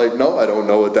is? I'm like, no, I don't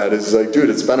know what that is. He's like, dude,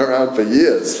 it's been around for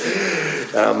years.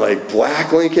 And I'm like,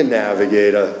 black Lincoln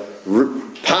Navigator,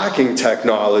 parking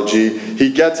technology.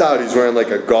 He gets out, he's wearing like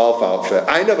a golf outfit.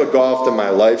 I never golfed in my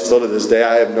life, still to this day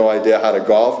I have no idea how to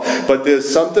golf, but there's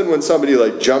something when somebody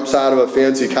like jumps out of a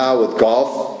fancy car with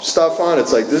golf stuff on,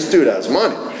 it's like, this dude has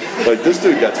money. Like, this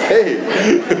dude gets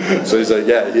paid. So he's like,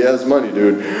 yeah, he has money,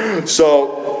 dude.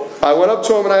 So I went up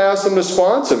to him and I asked him to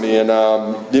sponsor me, and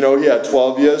you know, he had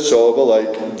 12 years sober.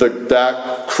 Like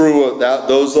that crew,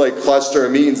 those like cluster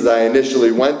of meetings that I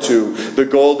initially went to, the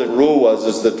golden rule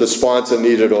is that the sponsor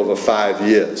needed over 5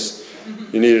 years.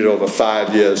 You needed over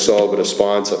 5 years sober to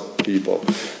sponsor people.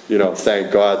 You know,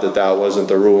 thank God that wasn't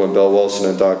the rule when Bill Wilson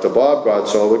and Dr. Bob got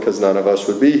sober, because none of us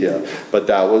would be here. But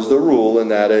that was the rule in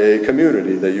that AA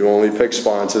community, that you only pick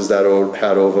sponsors that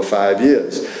had over 5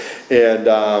 years.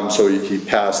 And so he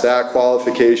passed that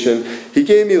qualification. He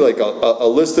gave me like a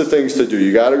list of things to do.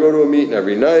 You got to go to a meeting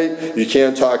every night. You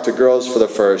can't talk to girls for the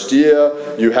first year.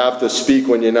 You have to speak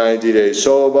when you're 90 days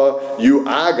sober. You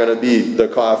are going to be the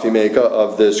coffee maker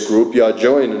of this group. You're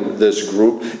joining this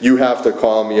group. You have to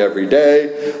call me every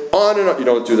day. On and on. You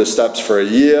don't do the steps for a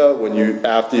year.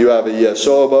 After you have a year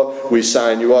sober, we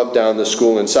sign you up down the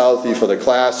school in Southie for the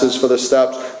classes for the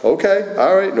steps. Okay,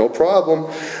 all right, no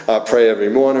problem. Pray every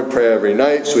morning, pray every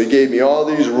night. So he gave me all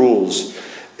these rules.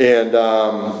 And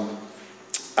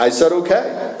I said,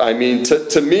 okay. I mean,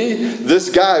 to me, this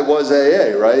guy was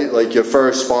AA, right? Like your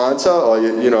first sponsor, or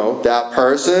you know, that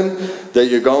person that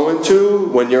you're going to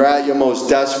when you're at your most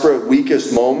desperate,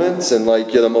 weakest moments, and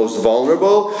like you're the most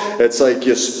vulnerable. It's like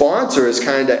your sponsor is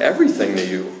kind of everything to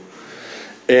you.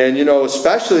 And you know,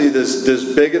 especially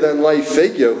this bigger than life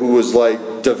figure who was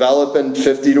like developing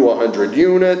 50 to 100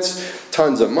 units,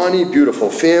 tons of money, beautiful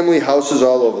family, houses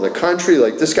all over the country.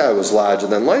 Like, this guy was larger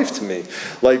than life to me.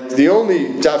 Like, the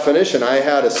only definition I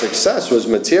had of success was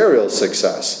material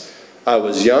success. I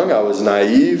was young, I was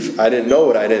naive, I didn't know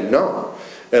what I didn't know.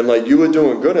 And like, you were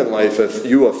doing good in life if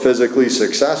you were physically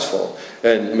successful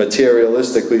and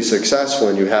materialistically successful,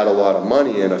 and you had a lot of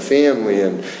money and a family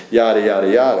and yada, yada,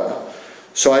 yada.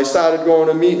 So I started going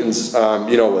to meetings,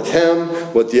 you know, with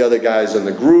him, with the other guys in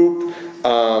the group.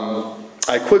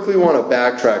 I quickly want to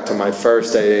backtrack to my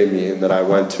first AA meeting that I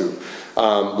went to,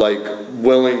 like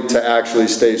willing to actually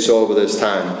stay sober this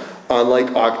time. On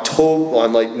like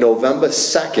November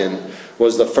 2nd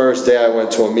was the first day I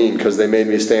went to a meeting, because they made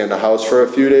me stay in the house for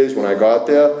a few days when I got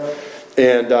there.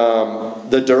 And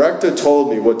the director told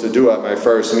me what to do at my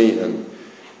first meeting.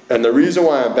 And the reason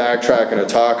why I'm backtracking to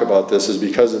talk about this is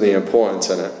because of the importance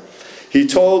in it. He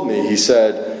told me, he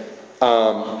said,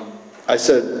 I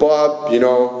said, Bob, you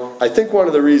know, I think one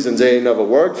of the reasons AA never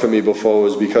worked for me before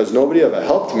was because nobody ever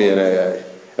helped me in AA.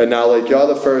 And now, like, you're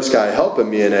the first guy helping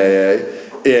me in AA,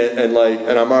 and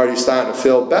I'm already starting to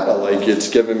feel better. Like, it's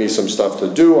giving me some stuff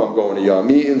to do. I'm going to your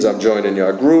meetings. I'm joining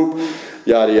your group,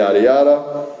 yada, yada,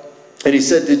 yada. And he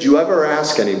said, did you ever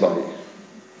ask anybody?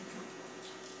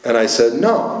 And I said,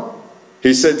 no.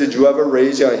 He said, did you ever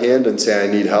raise your hand and say,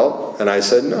 I need help? And I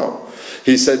said, no.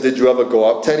 He said, did you ever go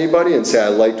up to anybody and say, I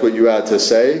liked what you had to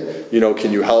say? You know,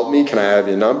 can you help me? Can I have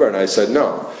your number? And I said,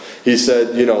 no. He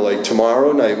said, you know, like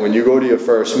tomorrow night when you go to your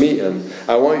first meeting,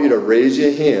 I want you to raise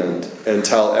your hand and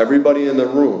tell everybody in the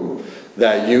room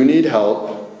that you need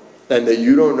help and that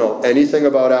you don't know anything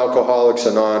about Alcoholics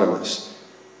Anonymous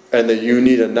and that you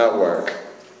need a network,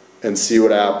 and see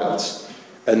what happens.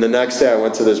 And the next day I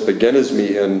went to this beginners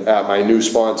meeting at my new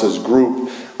sponsor's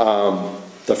group,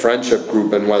 the friendship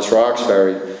group in West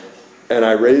Roxbury, and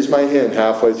I raised my hand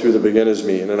halfway through the beginners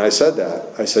meeting, and I said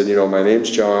that. I said, you know, my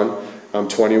name's John, I'm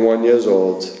 21 years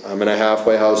old, I'm in a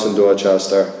halfway house in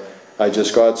Dorchester, I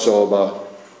just got sober,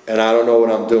 and I don't know what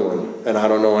I'm doing, and I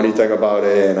don't know anything about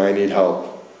AA, and I need help.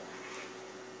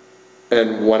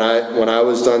 And when I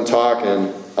was done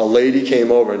talking, a lady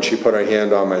came over and she put her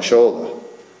hand on my shoulder.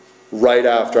 Right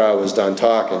after I was done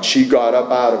talking, she got up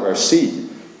out of her seat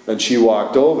and she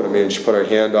walked over to me and she put her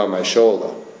hand on my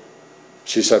shoulder.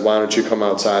 She said, "Why don't you come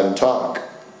outside and talk?"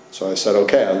 So I said,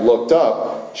 okay. I looked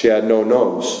up. She had no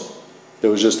nose.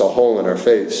 There was just a hole in her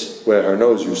face where her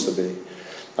nose used to be.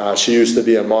 She used to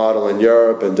be a model in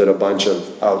Europe and did a bunch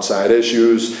of outside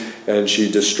issues, and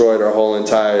she destroyed her whole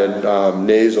entire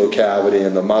nasal cavity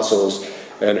and the muscles,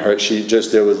 and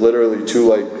there was literally 2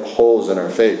 like holes in her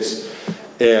face,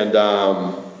 and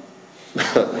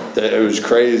it was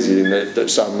crazy. And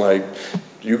so I'm like,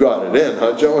 "You got it in,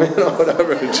 huh, Joanne?" or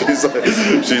whatever. And she's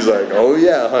like, "Oh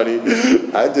yeah, honey,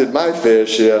 I did my fair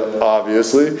share,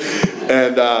 obviously."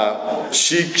 And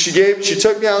she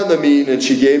took me out in the meeting and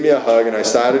she gave me a hug, and I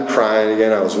started crying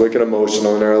again. I was wicked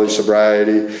emotional in early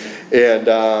sobriety, and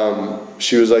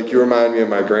she was like, "You remind me of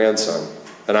my grandson,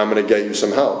 and I'm gonna get you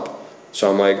some help." So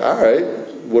I'm like, "All right,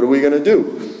 what are we gonna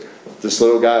do?" This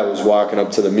little guy was walking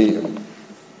up to the meeting.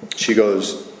 She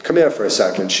goes, "Come here for a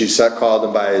second." She called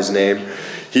him by his name.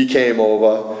 He came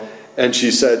over, and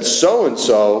she said,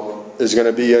 "So-and-so is going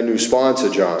to be your new sponsor,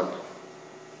 John."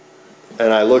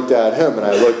 And I looked at him, and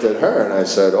I looked at her, and I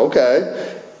said, "Okay."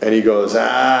 And he goes,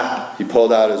 he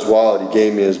pulled out his wallet, he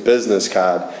gave me his business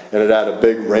card, and it had a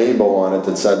big rainbow on it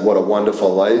that said, "What a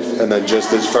Wonderful Life," and then just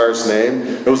his first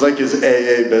name. It was like his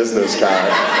AA business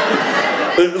card.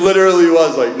 It literally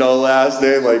was like no last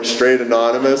name, like straight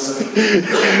anonymous.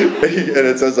 And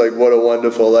it says like, "What a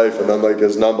Wonderful Life," and then like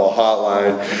his number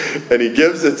hotline. And he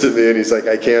gives it to me and he's like,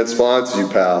 "I can't sponsor you,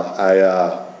 pal.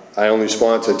 I only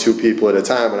sponsor 2 people at a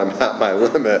time and I'm at my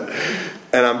limit."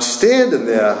 And I'm standing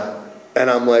there and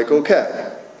I'm like, okay.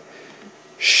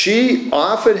 She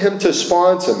offered him to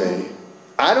sponsor me.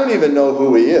 I don't even know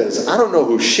who he is. I don't know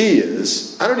who she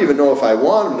is. I don't even know if I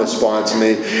want him to sponsor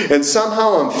me. And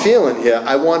somehow I'm feeling here,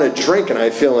 I want to drink, and I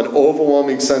feel an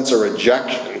overwhelming sense of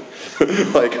rejection.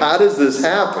 Like, how does this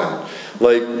happen?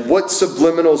 Like, what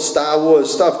subliminal Star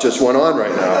Wars stuff just went on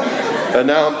right now? And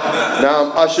now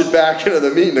I'm ushered back into the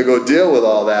meeting to go deal with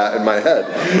all that in my head.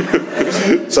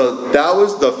 So that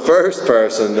was the first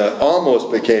person that almost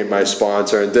became my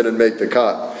sponsor and didn't make the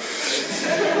cut.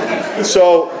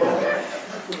 So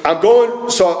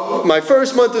my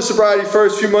first month of sobriety,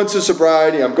 first few months of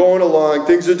sobriety, I'm going along,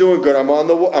 things are doing good. I'm on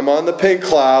the pink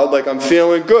cloud, like I'm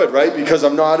feeling good, right? Because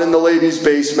I'm not in the ladies'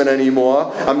 basement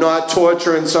anymore. I'm not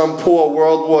torturing some poor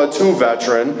World War II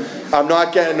veteran. I'm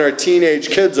not getting her teenage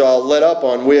kids all lit up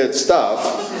on weird stuff,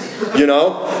 you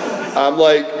know? I'm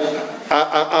like,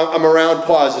 I'm around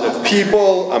positive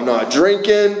people. I'm not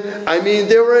drinking. I mean,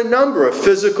 there were a number of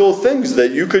physical things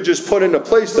that you could just put into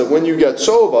place that when you get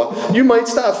sober, you might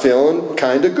start feeling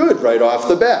kind of good right off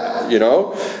the bat, you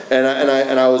know? And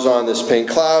I was on this pink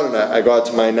cloud, and I got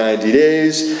to my 90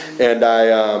 days, and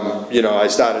I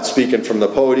started speaking from the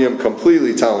podium,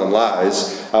 completely telling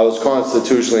lies. I was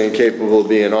constitutionally incapable of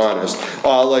being honest.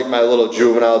 All like my little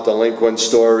juvenile delinquent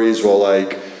stories were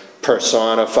like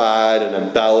personified and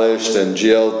embellished, and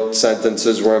jail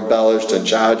sentences were embellished, and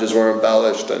charges were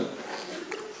embellished, and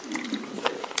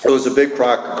it was a big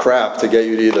crock of crap to get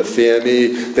you to either fear me,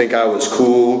 think I was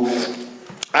cool.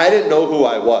 I didn't know who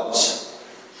I was,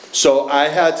 so I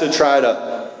had to try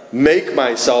to make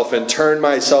myself and turn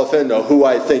myself into who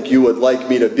I think you would like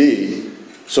me to be,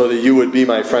 so that you would be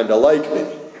my friend to like me,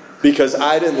 because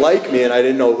I didn't like me and I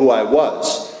didn't know who I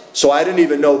was, so I didn't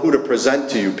even know who to present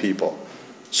to you people.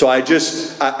 So I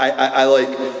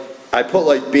put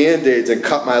like Band-Aids and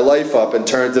cut my life up and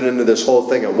turned it into this whole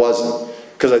thing it wasn't.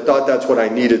 Because I thought that's what I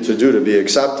needed to do to be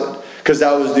accepted. Because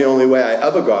that was the only way I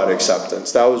ever got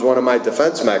acceptance. That was one of my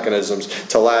defense mechanisms,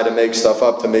 to lie, to make stuff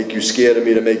up, to make you scared of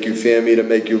me, to make you fear me, to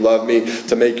make you love me,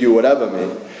 to make you whatever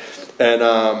me.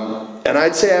 And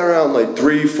I'd say around like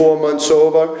 3-4 months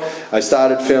sober, I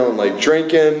started feeling like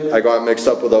drinking. I got mixed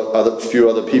up with a few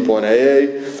other people in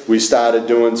AA. We started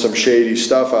doing some shady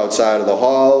stuff outside of the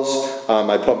halls.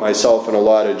 I put myself in a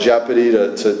lot of jeopardy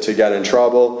to get in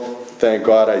trouble. Thank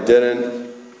God I didn't.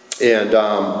 And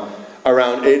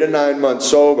around 8 or 9 months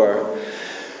sober,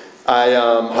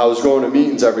 I was going to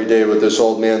meetings every day with this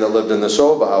old man that lived in the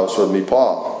sober house with me,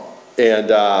 Paul.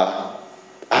 And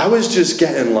I was just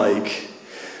getting like,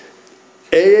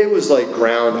 AA was like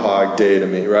Groundhog Day to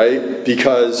me, right?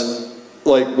 Because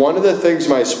like one of the things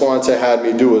my sponsor had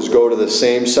me do was go to the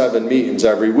same 7 meetings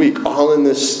every week, all in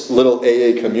this little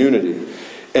AA community.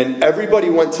 And everybody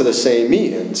went to the same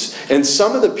meetings. And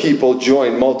some of the people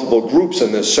joined multiple groups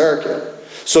in this circuit.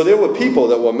 So there were people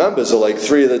that were members of like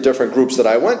 3 of the different groups that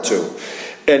I went to.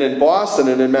 And in Boston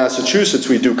and in Massachusetts,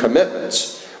 we do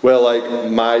commitments. where like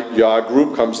your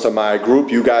group comes to my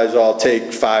group, you guys all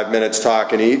take 5 minutes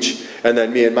talking each, and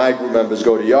then me and my group members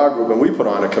go to your group and we put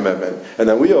on a commitment, and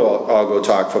then we all go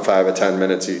talk for 5 or 10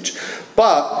 minutes each.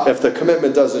 But if the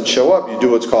commitment doesn't show up, you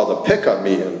do what's called a pickup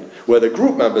meeting, where the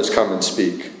group members come and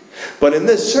speak. But in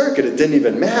this circuit, it didn't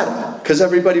even matter, because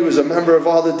everybody was a member of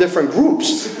all the different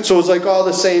groups. So it was like all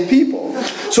the same people.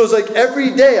 So it was like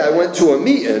every day I went to a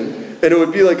meeting, and it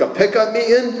would be like a pickup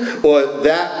meeting, or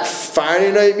that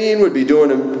Friday night meeting would be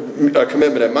doing a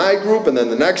commitment at my group, and then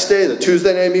the next day, the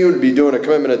Tuesday night meeting would be doing a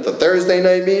commitment at the Thursday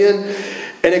night meeting.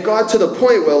 And it got to the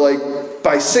point where like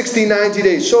by 60, 90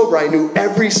 days sober, I knew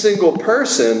every single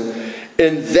person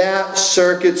in that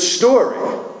circuit's story.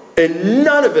 And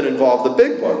none of it involved the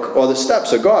big book, or the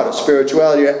steps of God, or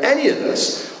spirituality, or any of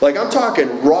this. Like, I'm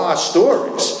talking raw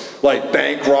stories. Like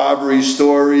bank robbery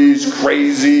stories,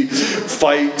 crazy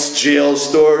fights, jail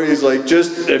stories. Like,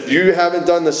 just, if you haven't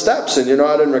done the steps and you're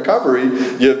not in recovery,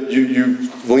 you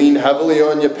lean heavily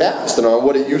on your past and on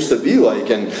what it used to be like.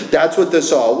 And that's what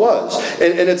this all was.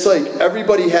 And it's like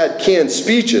everybody had canned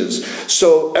speeches.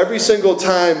 So every single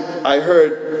time I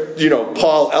heard,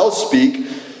 Paul L. speak,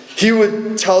 he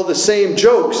would tell the same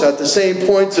jokes at the same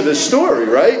points of his story,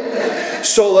 right?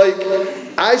 So like,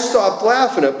 I stopped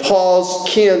laughing at Paul's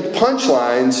canned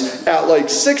punchlines at like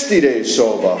 60 days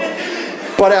sober.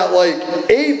 But at like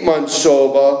 8 months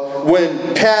sober,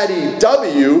 when Patty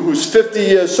W., who's 50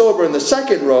 years sober in the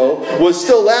second row, was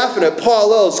still laughing at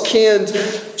Paul L's canned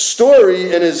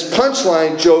story and his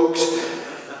punchline jokes,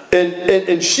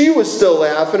 and she was still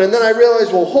laughing, and then I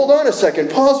realized, well, hold on a second,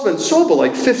 Paul's been sober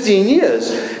like 15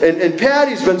 years, and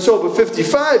Patty's been sober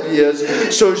 55 years,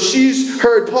 so she's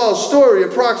heard Paul's story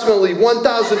approximately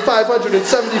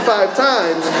 1,575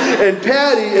 times, and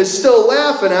Patty is still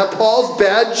laughing at Paul's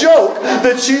bad joke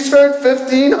that she's heard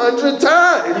 1,500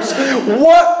 times.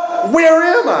 Where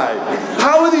am I?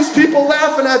 How are these people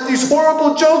laughing at these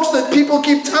horrible jokes that people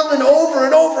keep telling over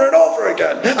and over and over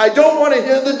again? I don't want to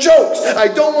hear the jokes. I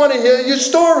don't want to hear your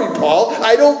story, Paul.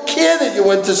 I don't care that you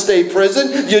went to state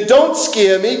prison. You don't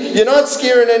scare me. You're not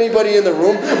scaring anybody in the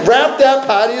room. Wrap that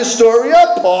part of your story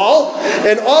up, Paul.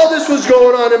 And all this was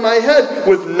going on in my head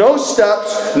with no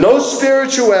steps, no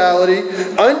spirituality,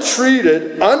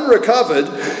 untreated, unrecovered.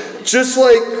 Just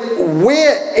like,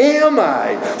 where am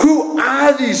I? Who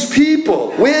are these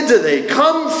people? Where do they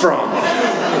come from?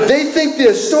 They think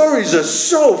their stories are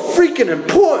so freaking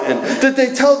important that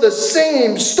they tell the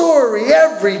same story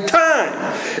every time.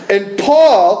 And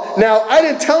Paul, now I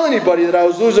didn't tell anybody that I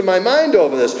was losing my mind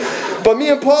over this, but me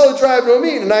and Paul are driving to a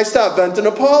meeting and I stopped venting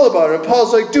to Paul about it. And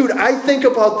Paul's like, dude, I think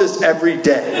about this every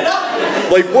day.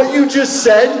 Like what you just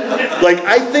said, like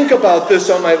I think about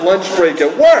this on my lunch break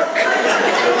at work.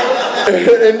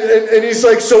 And he's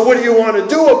like, so what do you want to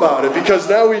do about it? Because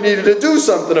now we needed to do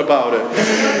something about it.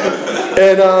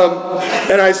 And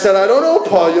I said, I don't know,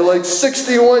 Paul, you're like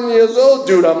 61 years old,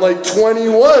 dude. I'm like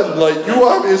 21. Like, you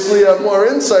obviously have more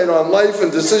insight on life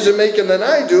and decision making than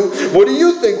I do. What do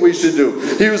you think we should do?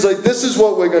 He was like, this is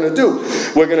what we're going to do.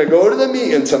 We're going to go to the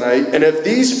meeting tonight, and if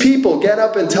these people get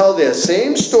up and tell their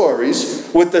same stories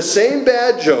with the same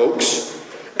bad jokes,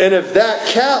 and if that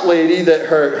cat lady, that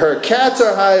her cats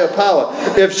are higher power,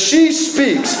 if she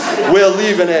speaks, we're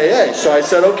leaving AA. So I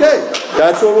said, okay,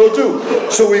 that's what we'll do.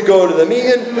 So we go to the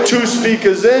meeting, 2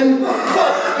 speakers in.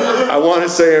 I want to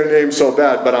say her name so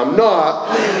bad, but I'm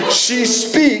not. She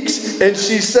speaks, and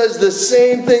she says the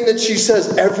same thing that she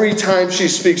says every time she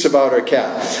speaks about her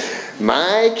cat.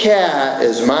 My cat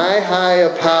is my higher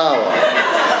power.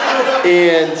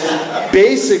 And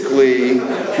basically,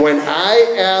 when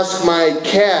I ask my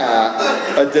cat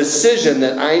a decision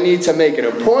that I need to make, an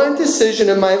important decision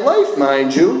in my life,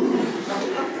 mind you,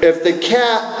 if the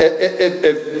cat,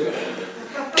 if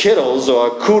Kittles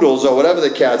or Koodles or whatever the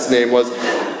cat's name was,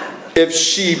 if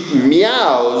she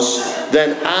meows,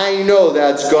 then I know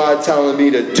that's God telling me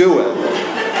to do it.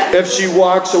 If she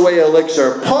walks away or licks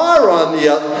her paw on the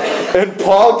other, and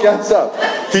Paul gets up,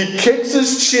 he kicks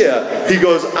his chair, he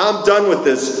goes, I'm done with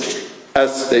this. And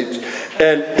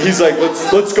he's like,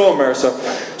 let's go, Marissa.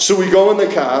 So we go in the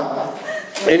car,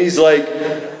 and he's like,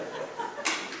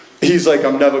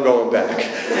 I'm never going back.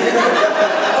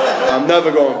 I'm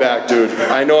never going back, dude.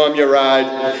 I know I'm your ride.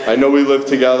 I know we live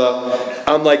together.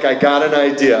 I'm like, I got an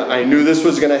idea. I knew this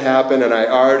was going to happen, and I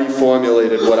already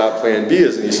formulated what our plan B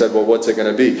is. And he said, well, what's it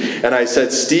going to be? And I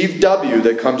said, Steve W.,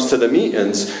 that comes to the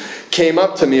meetings, came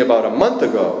up to me about a month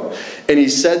ago, and he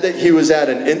said that he was at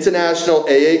an international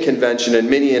AA convention in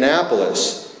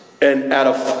Minneapolis, and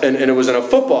it was in a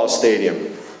football stadium.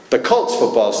 the Colts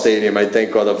football stadium, I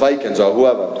think, or the Vikings or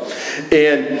whoever.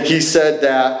 And he said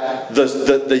that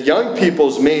the young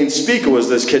people's main speaker was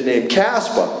this kid named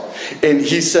Casper. And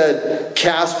he said,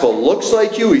 Casper looks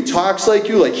like you, he talks like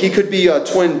you, like he could be a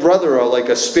twin brother or like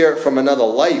a spirit from another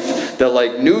life that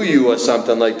like knew you or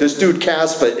something. Like, this dude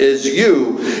Casper is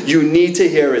you. You need to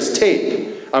hear his tape.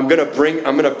 I'm gonna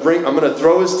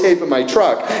throw his tape in my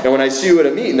truck, and when I see you at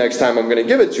a meeting next time, I'm gonna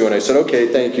give it to you. And I said, okay,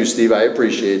 thank you, Steve, I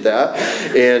appreciate that.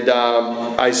 And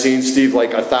I've seen Steve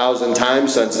like 1,000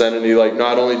 times since then, and he like,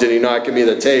 not only did he not give me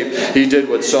the tape, he did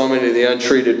what so many of the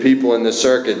untreated people in the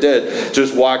circuit did,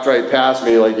 just walked right past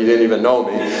me like he didn't even know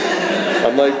me.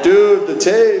 I'm like, dude, the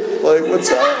tape, like, what's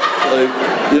up?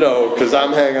 Like, you know, because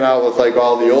I'm hanging out with like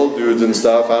all the old dudes and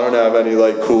stuff. I don't have any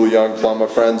like cool young plumber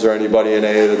friends or anybody in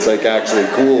AA that's like actually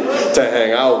cool to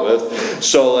hang out with.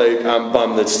 So like, I'm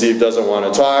bummed that Steve doesn't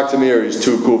want to talk to me, or he's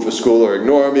too cool for school, or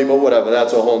ignore me, but whatever.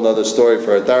 That's a whole nother story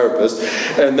for a therapist.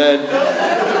 And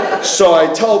then, so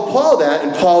I tell Paul that,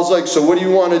 and Paul's like, so what do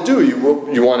you want to do?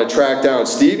 You want to track down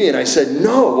Stevie? And I said,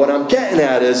 no, what I'm getting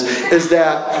at is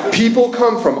that people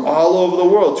come from all over the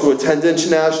world to attend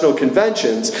international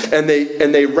conventions, and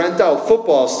they rent out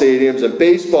football stadiums and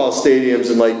baseball stadiums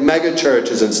and like mega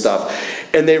churches and stuff,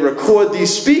 and they record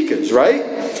these speakers, right?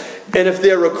 And if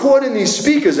they're recording these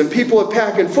speakers and people are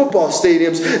packing football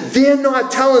stadiums, they're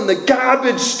not telling the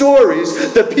garbage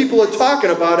stories that people are talking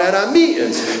about at our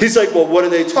meetings. He's like, well, what are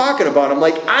they talking about? I'm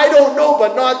like, I don't know,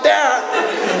 but not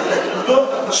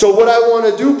that. So what I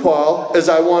want to do, Paul, is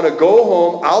I want to go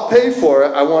home. I'll pay for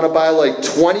it. I want to buy like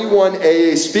 21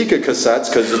 AA speaker cassettes,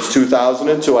 because it's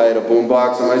 2002. I had a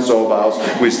boombox in my soul house.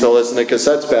 We still listen to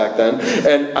cassettes back then.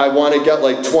 And I want to get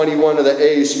like 21 of the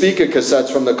AA speaker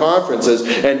cassettes from the conferences,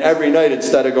 and every night,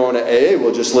 instead of going to AA,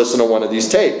 we'll just listen to one of these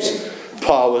tapes.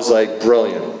 Paul was like,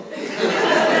 brilliant.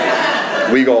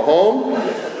 We go home.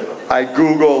 I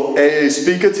Google AA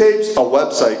speaker tapes. A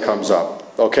website comes up.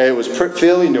 Okay, it was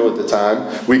fairly new at the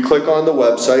time. We click on the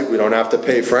website. We don't have to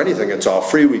pay for anything. It's all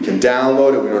free. We can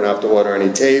download it. We don't have to order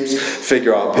any tapes,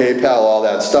 figure out PayPal, all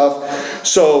that stuff.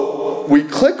 So we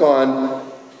click on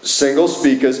single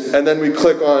speakers, and then we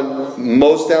click on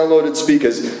most downloaded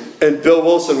speakers, and Bill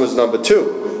Wilson was number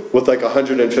 2 with like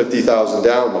 150,000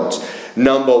 downloads.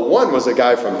 Number 1 was a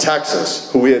guy from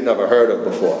Texas who we had never heard of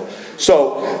before.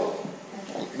 So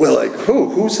we're like,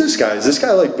 who's this guy? Is this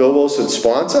guy like Bill Wilson's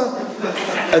sponsor?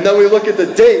 And then we look at the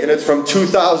date, and it's from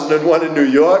 2001 in New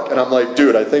York, and I'm like,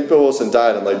 dude, I think Bill Wilson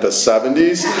died in like the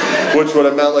 70s, which would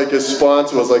have meant like his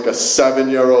sponsor was like a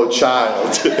 7-year-old child,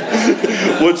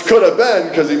 which could have been,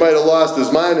 because he might have lost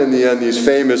his mind in the end, these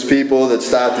famous people that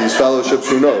start these fellowships,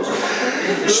 who knows.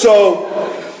 So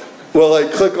we're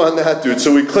like, click on that dude.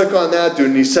 So we click on that dude,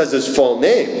 and he says his full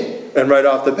name. And right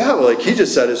off the bat, we're like, he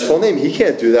just said his full name. He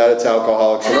can't do that. It's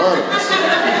Alcoholics Anonymous.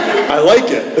 I like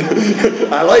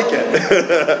it. I like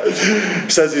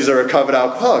it. Says he's a recovered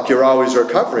alcoholic. You're always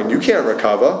recovering. You can't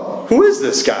recover. Who is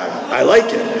this guy? I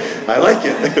like it. I like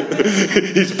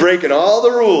it. He's breaking all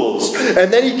the rules.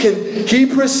 And then he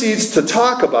proceeds to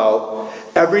talk about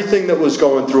everything that was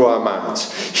going through our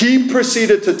minds. He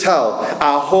proceeded to tell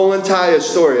our whole entire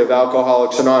story of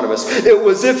Alcoholics Anonymous. It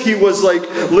was if he was like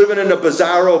living in a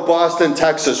bizarro Boston,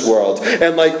 Texas world,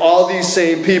 and like all these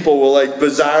same people were like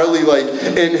bizarrely like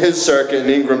in his circuit in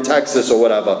Ingram, Texas or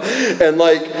whatever. And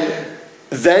like,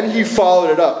 then he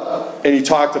followed it up and he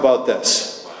talked about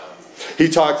this. He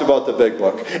talked about the big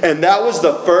book. And that was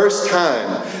the first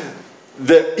time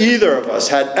that either of us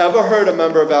had ever heard a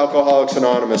member of Alcoholics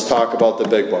Anonymous talk about the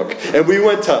big book. And we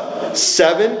went to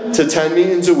 7 to 10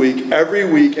 meetings a week,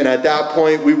 every week, and at that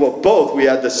point we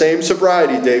had the same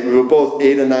sobriety date, we were both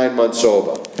 8 or 9 months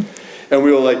sober. And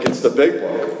we were like, it's the big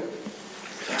book.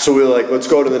 So we were like, let's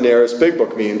go to the nearest big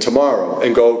book meeting tomorrow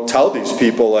and go tell these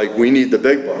people, like, we need the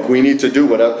big book. We need to do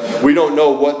whatever. We don't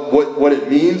know what it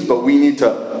means, but we need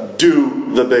to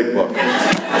do the big book.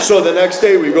 So the next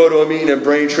day we go to a meeting in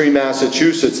Braintree,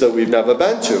 Massachusetts that we've never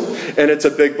been to. And it's a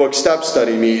big book step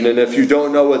study meeting. And if you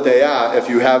don't know what they are, if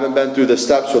you haven't been through the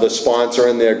steps with a sponsor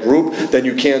in their group, then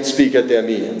you can't speak at their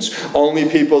meetings. Only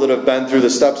people that have been through the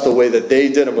steps the way that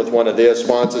they did them with one of their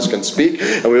sponsors can speak.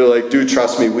 And we were like, dude,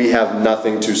 trust me, we have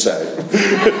nothing to say.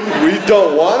 We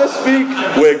don't want to speak.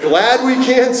 We're glad we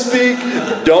can't speak.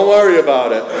 Don't worry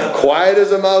about it. Quiet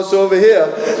as a mouse over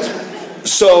here.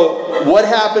 So what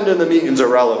happened in the meeting's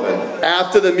irrelevant.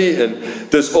 After the meeting,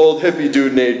 this old hippie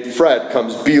dude named Fred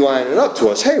comes beelining up to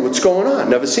us. Hey, what's going on?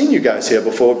 Never seen you guys here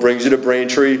before. Brings you to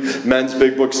Braintree Men's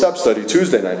Big Book Step Study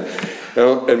Tuesday night. You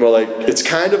know, and we're like, it's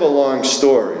kind of a long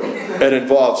story. It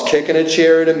involves kicking a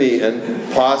chair at a meeting,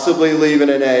 possibly leaving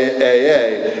an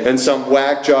AA, and some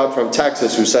whack job from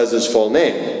Texas who says his full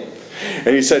name.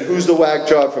 And he said, who's the whack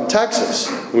job from Texas?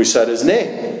 And we said his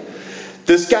name.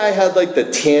 This guy had like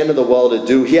the tan of the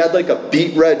well-to-do. He had like a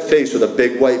beet red face with a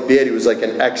big white beard. He was like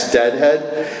an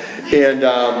ex-deadhead. And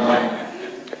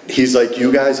he's like,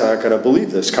 you guys aren't going to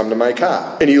believe this. Come to my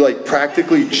car. And he like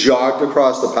practically jogged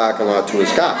across the parking lot to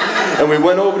his car. And we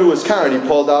went over to his car and he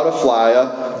pulled out a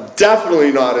flyer.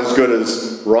 Definitely not as good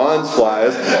as Ron's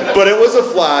flyers, but it was a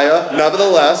flyer.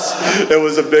 Nevertheless, it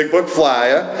was a big book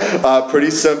flyer.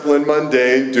 Pretty simple and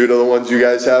mundane due to the ones you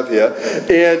guys have here.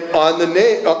 And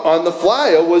on the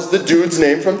flyer was the dude's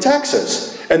name from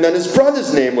Texas. And then his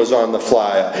brother's name was on the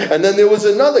flyer. And then there was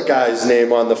another guy's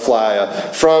name on the flyer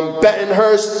from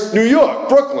Bentonhurst, New York,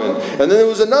 Brooklyn. And then there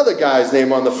was another guy's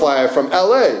name on the flyer from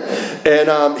LA.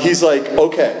 And he's like,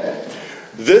 okay,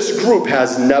 this group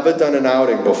has never done an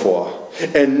outing before.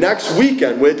 And next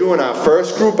weekend, we're doing our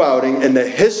first group outing in the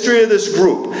history of this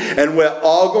group. And we're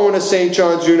all going to St.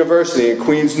 John's University in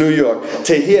Queens, New York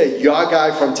to hear your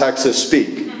guy from Texas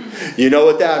speak. You know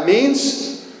what that means?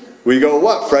 We go,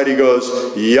 what? Freddie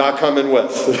goes, you're coming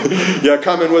with. You're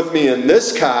coming with me in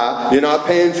this car. You're not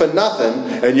paying for nothing.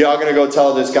 And you're going to go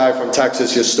tell this guy from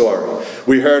Texas your story.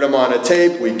 We heard him on a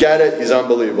tape. We get it. He's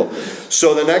unbelievable.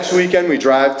 So the next weekend, we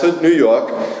drive to New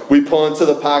York. We pull into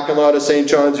the parking lot of St.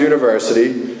 John's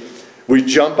University. We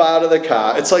jump out of the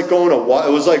car. It's like going to,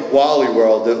 it was like Wally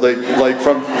World, like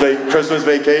from Christmas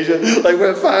Vacation. Like,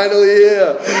 we're finally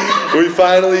here. We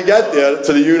finally get there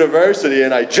to the university,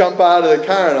 and I jump out of the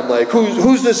car, and I'm like,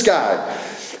 who's this guy?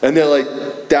 And they're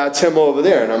like, that's him over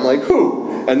there. And I'm like,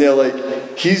 who? And they're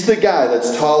like, he's the guy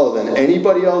that's taller than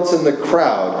anybody else in the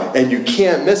crowd, and you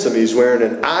can't miss him. He's wearing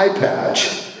an eye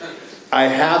patch. I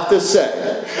have to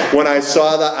say, when I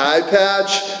saw the eye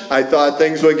patch, I thought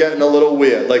things were getting a little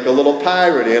weird, like a little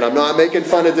piratey. And I'm not making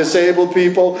fun of disabled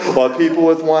people or people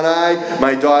with one eye.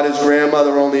 My daughter's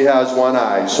grandmother only has one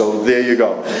eye, so there you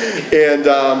go. And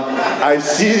I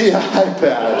see the eye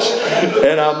patch,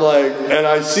 and I'm like, and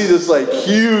I see this like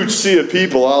huge sea of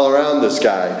people all around this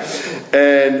guy.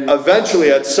 And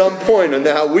eventually, at some point in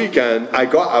that weekend,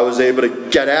 I was able to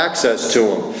get access to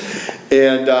him.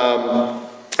 And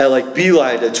I like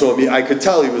beelined it to him. I could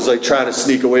tell he was like trying to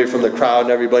sneak away from the crowd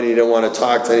and everybody. He didn't want to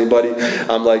talk to anybody.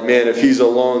 I'm like, man, if he's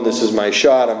alone, this is my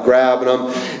shot. I'm grabbing him.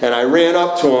 And I ran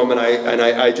up to him and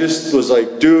I just was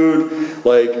like, dude,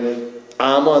 like,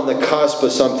 I'm on the cusp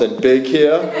of something big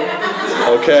here.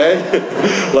 Okay?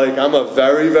 Like, I'm a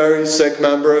very, very sick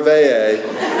member of AA.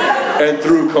 And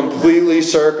through completely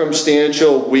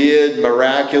circumstantial, weird,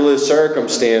 miraculous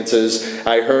circumstances,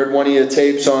 I heard one of your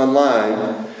tapes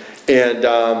online. And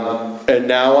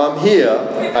now I'm here.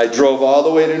 I drove all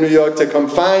the way to New York to come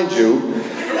find you.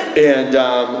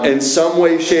 And in some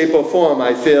way, shape, or form,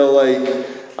 I feel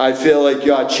like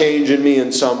you're changing me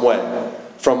in some way.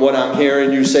 From what I'm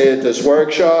hearing you say at this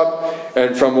workshop,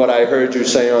 and from what I heard you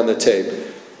say on the tape.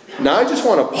 Now I just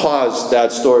want to pause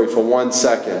that story for 1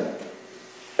 second.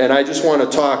 And I just want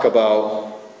to talk about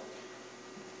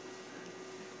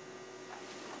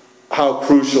how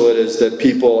crucial it is that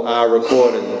people are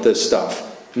recording this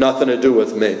stuff. Nothing to do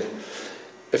with me.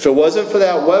 If it wasn't for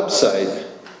that website,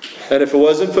 and if it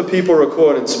wasn't for people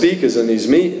recording speakers in these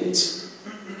meetings,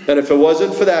 and if it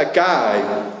wasn't for that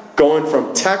guy going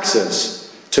from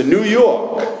Texas to New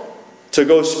York to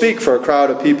go speak for a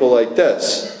crowd of people like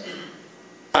this,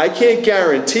 I can't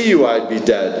guarantee you I'd be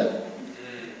dead,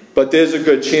 but there's a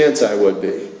good chance I would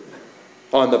be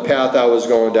on the path I was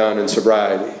going down in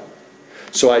sobriety.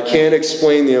 So I can't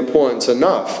explain the importance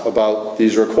enough about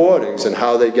these recordings and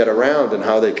how they get around and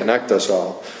how they connect us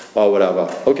all, or whatever.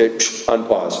 Okay,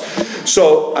 unpause.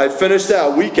 So I finished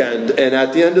that weekend, and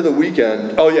at the end of the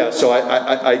weekend, oh yeah, so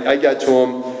I get to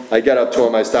him, I get up to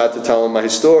him, I start to tell him my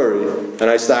story, and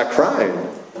I start crying.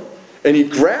 And he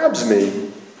grabs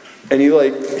me, and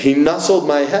he nuzzled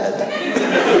my head.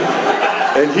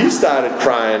 And he started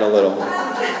crying a little.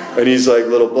 And he's like,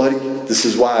 little buddy, this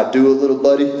is why I do it, little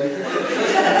buddy.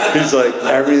 He's like,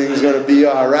 everything's going to be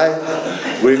all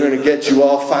right. We're going to get you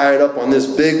all fired up on this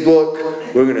big book.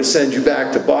 We're going to send you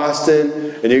back to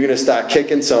Boston, and you're going to start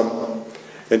kicking some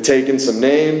and taking some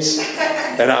names.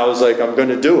 And I was like, I'm going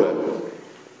to do it.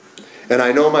 And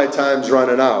I know my time's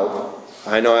running out.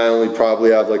 I know I only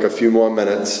probably have like a few more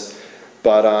minutes.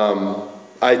 But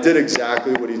I did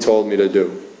exactly what he told me to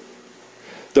do.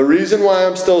 The reason why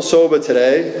I'm still sober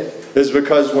today is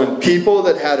because when people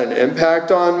that had an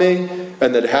impact on me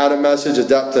and that had a message of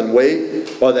depth and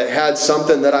weight, or that had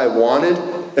something that I wanted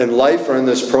in life or in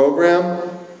this program,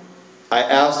 I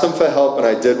asked them for help and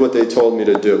I did what they told me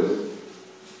to do.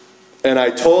 And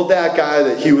I told that guy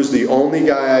that he was the only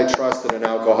guy I trusted in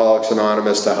Alcoholics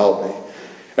Anonymous to help me.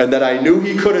 And that I knew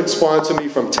he couldn't sponsor me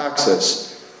from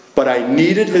Texas, but I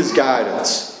needed his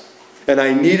guidance. And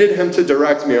I needed him to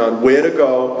direct me on where to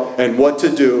go and what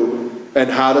to do and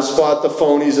how to spot the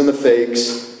phonies and the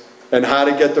fakes and how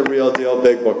to get the real deal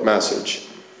big book message.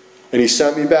 And he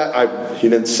sent me back. He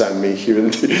didn't send me. He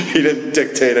didn't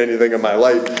dictate anything in my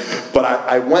life. But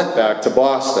I went back to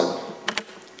Boston.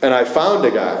 And I found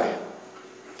a guy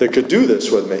that could do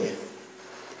this with me.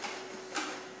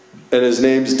 And his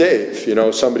name's Dave. You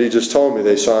know, somebody just told me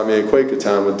they saw me in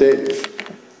Quakertown with Dave.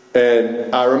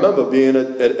 And I remember being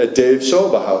at Dave's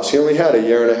sober house. He only had a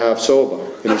year and a half sober.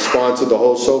 And he sponsored the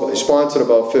whole sober. He sponsored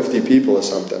about 50 people or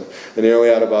something. And he only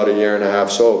had about a year and a half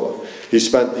sober. He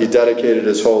dedicated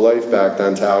his whole life back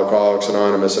then to Alcoholics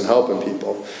Anonymous and helping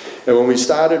people. And when we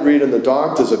started reading the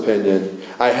doctor's opinion,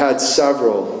 I had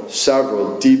several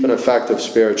deep and effective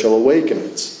spiritual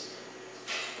awakenings.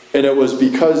 And it was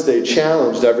because they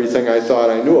challenged everything I thought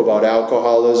I knew about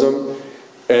alcoholism,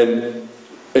 and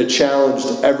it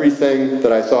challenged everything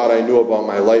that I thought I knew about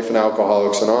my life in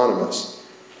Alcoholics Anonymous.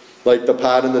 Like the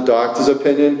part in the doctor's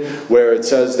opinion where it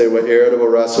says they were irritable,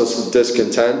 restless, and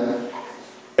discontent,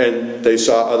 and they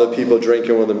saw other people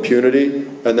drinking with impunity,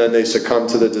 and then they succumbed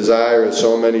to the desire, as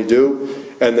so many do,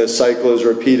 and the cycle is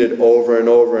repeated over and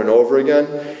over and over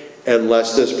again,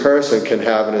 unless this person can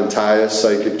have an entire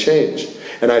psychic change.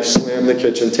 And I slammed the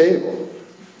kitchen table.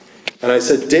 And I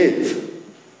said, Dave,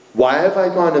 why have I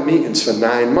gone to meetings for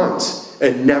 9 months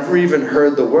and never even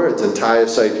heard the words entire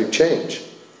psychic change?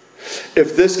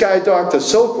 If this guy, Dr.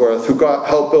 Silkworth, who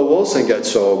helped Bill Wilson get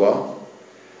sober,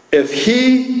 if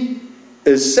he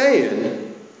is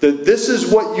saying that this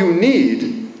is what you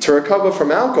need to recover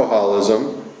from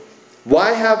alcoholism,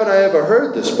 why haven't I ever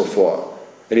heard this before?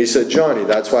 And he said, Johnny,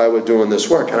 that's why we're doing this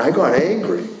work. And I got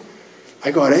angry. I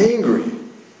got angry.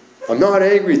 I'm not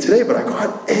angry today, but I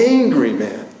got angry,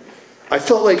 man. I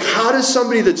felt like, how does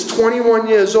somebody that's 21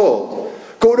 years old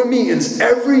go to meetings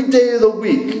every day of the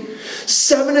week,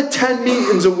 7 to 10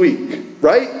 meetings a week,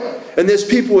 right? And there's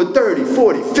people with 30,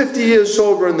 40, 50 years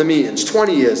sober in the meetings,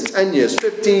 20 years, 10 years,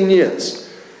 15 years.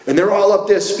 And they're all up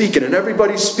there speaking, and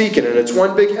everybody's speaking, and it's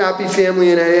one big happy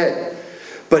family in AA.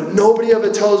 But nobody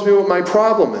ever tells me what my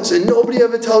problem is, and nobody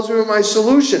ever tells me what my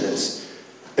solution is.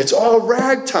 It's all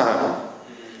ragtime.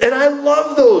 And I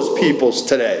love those peoples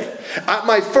today.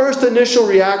 My first initial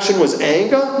reaction was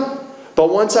anger, but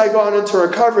once I got into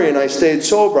recovery and I stayed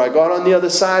sober, I got on the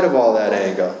other side of all that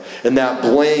anger, and that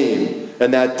blame,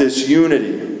 and that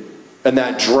disunity, and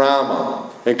that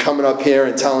drama, and coming up here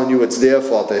and telling you it's their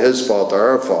fault, or his fault, or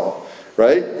her fault,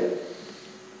 right?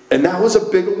 And that was a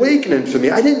big awakening for me.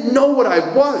 I didn't know what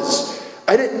I was.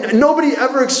 Nobody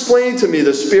ever explained to me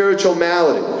the spiritual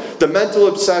malady, the mental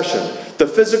obsession, the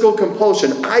physical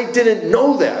compulsion. I didn't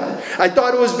know that. I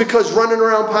thought it was because running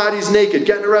around parties naked,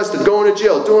 getting arrested, going to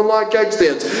jail, doing long keg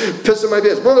stands, pissing my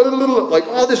pants, like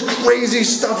all this crazy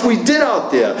stuff we did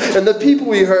out there, and the people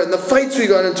we hurt, and the fights we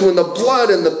got into, and the blood,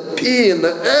 and the pee, and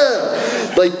the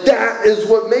air. Like that is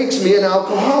what makes me an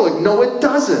alcoholic. No, it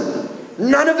doesn't.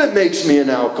 None of it makes me an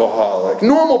alcoholic.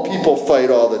 Normal people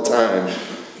fight all the time.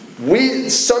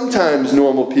 Sometimes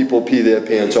normal people pee their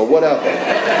pants or whatever.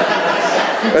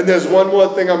 And there's one more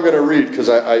thing I'm going to read, because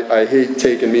I hate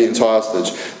taking meetings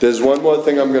hostage. There's one more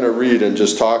thing I'm going to read and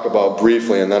just talk about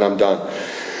briefly, and then I'm done.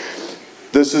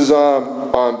 This is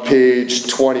on page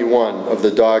 21 of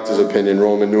the doctor's opinion,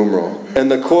 Roman numeral. In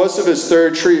the course of his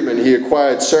third treatment, he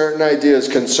acquired certain ideas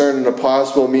concerning a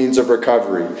possible means of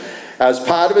recovery. As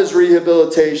part of his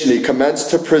rehabilitation, he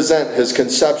commenced to present his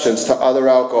conceptions to other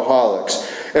alcoholics,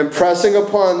 impressing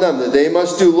upon them that they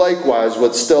must do likewise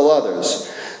with still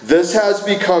others. This has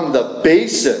become the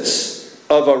basis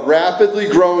of a rapidly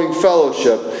growing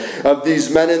fellowship of these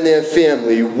men and their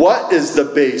family. What is the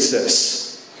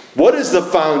basis? What is the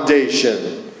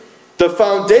foundation? The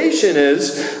foundation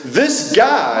is this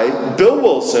guy, Bill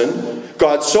Wilson,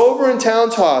 got sober in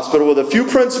Towns Hospital with a few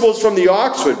principles from the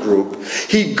Oxford group.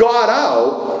 He got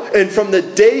out, and from the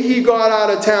day he got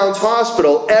out of Towns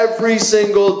Hospital, every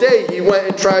single day he went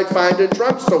and tried finding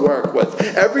drunks to work with.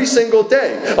 Every single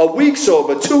day. A week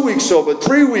sober, 2 weeks sober,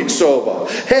 3 weeks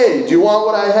sober. Hey, do you want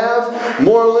what I have?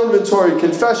 Moral inventory,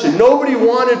 confession. Nobody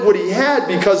wanted what he had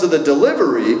because of the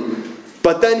delivery,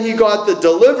 but then he got the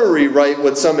delivery right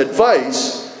with some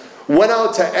advice, went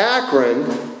out to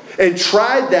Akron, and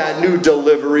tried that new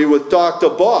delivery with Dr.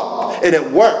 Bob, and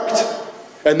it worked.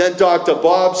 And then Dr.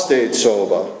 Bob stayed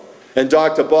sober, and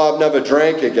Dr. Bob never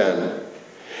drank again.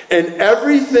 And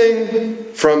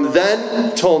everything from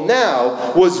then till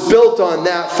now was built on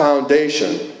that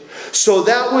foundation. So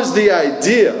that was the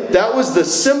idea. That was the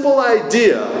simple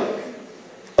idea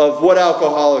of what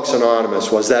Alcoholics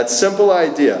Anonymous was. That simple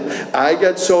idea. I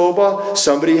get sober,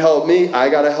 somebody help me, I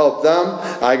got to help them,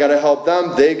 I got to help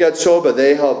them, they get sober,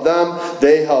 they help them,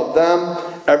 they help them.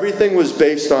 Everything was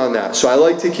based on that. So I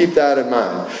like to keep that in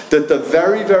mind. That the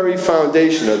very, very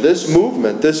foundation of this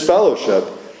movement, this fellowship,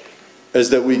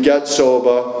 is that we get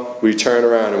sober, we turn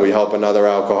around and we help another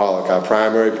alcoholic. Our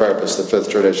primary purpose, the fifth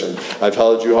tradition. I've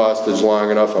held you hostage long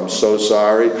enough. I'm so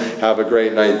sorry. Have a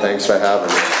great night. Thanks for having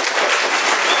me.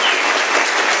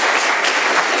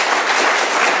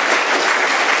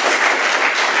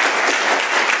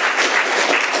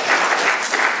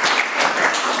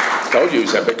 Told you it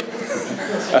was epic.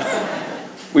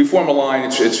 We form a line.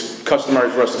 It's customary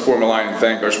for us to form a line and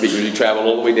thank our speakers. You travel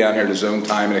all the way down here to zone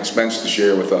time and expense to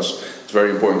share with us. It's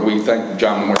very important. We thank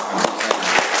John one more time.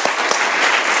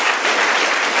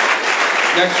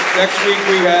 Next week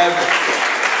we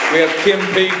have Kim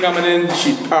P coming in.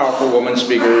 She's a powerful woman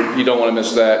speaker. You don't want to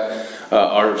miss that.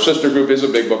 Our sister group is a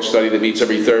big book study that meets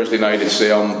every Thursday night at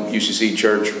Salem UCC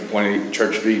Church, 180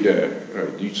 Church Street.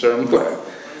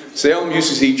 Salem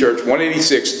UCC Church,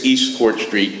 186 East Court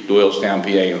Street, Doylestown,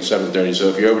 PA, on 7:30. So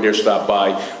if you're over there, stop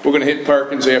by. We're going to hit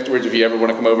Perkins afterwards. If you ever want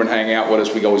to come over and hang out with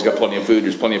us, we always got plenty of food.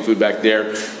 There's plenty of food back there.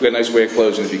 We've got a nice way of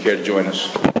closing if you care to join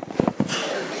us.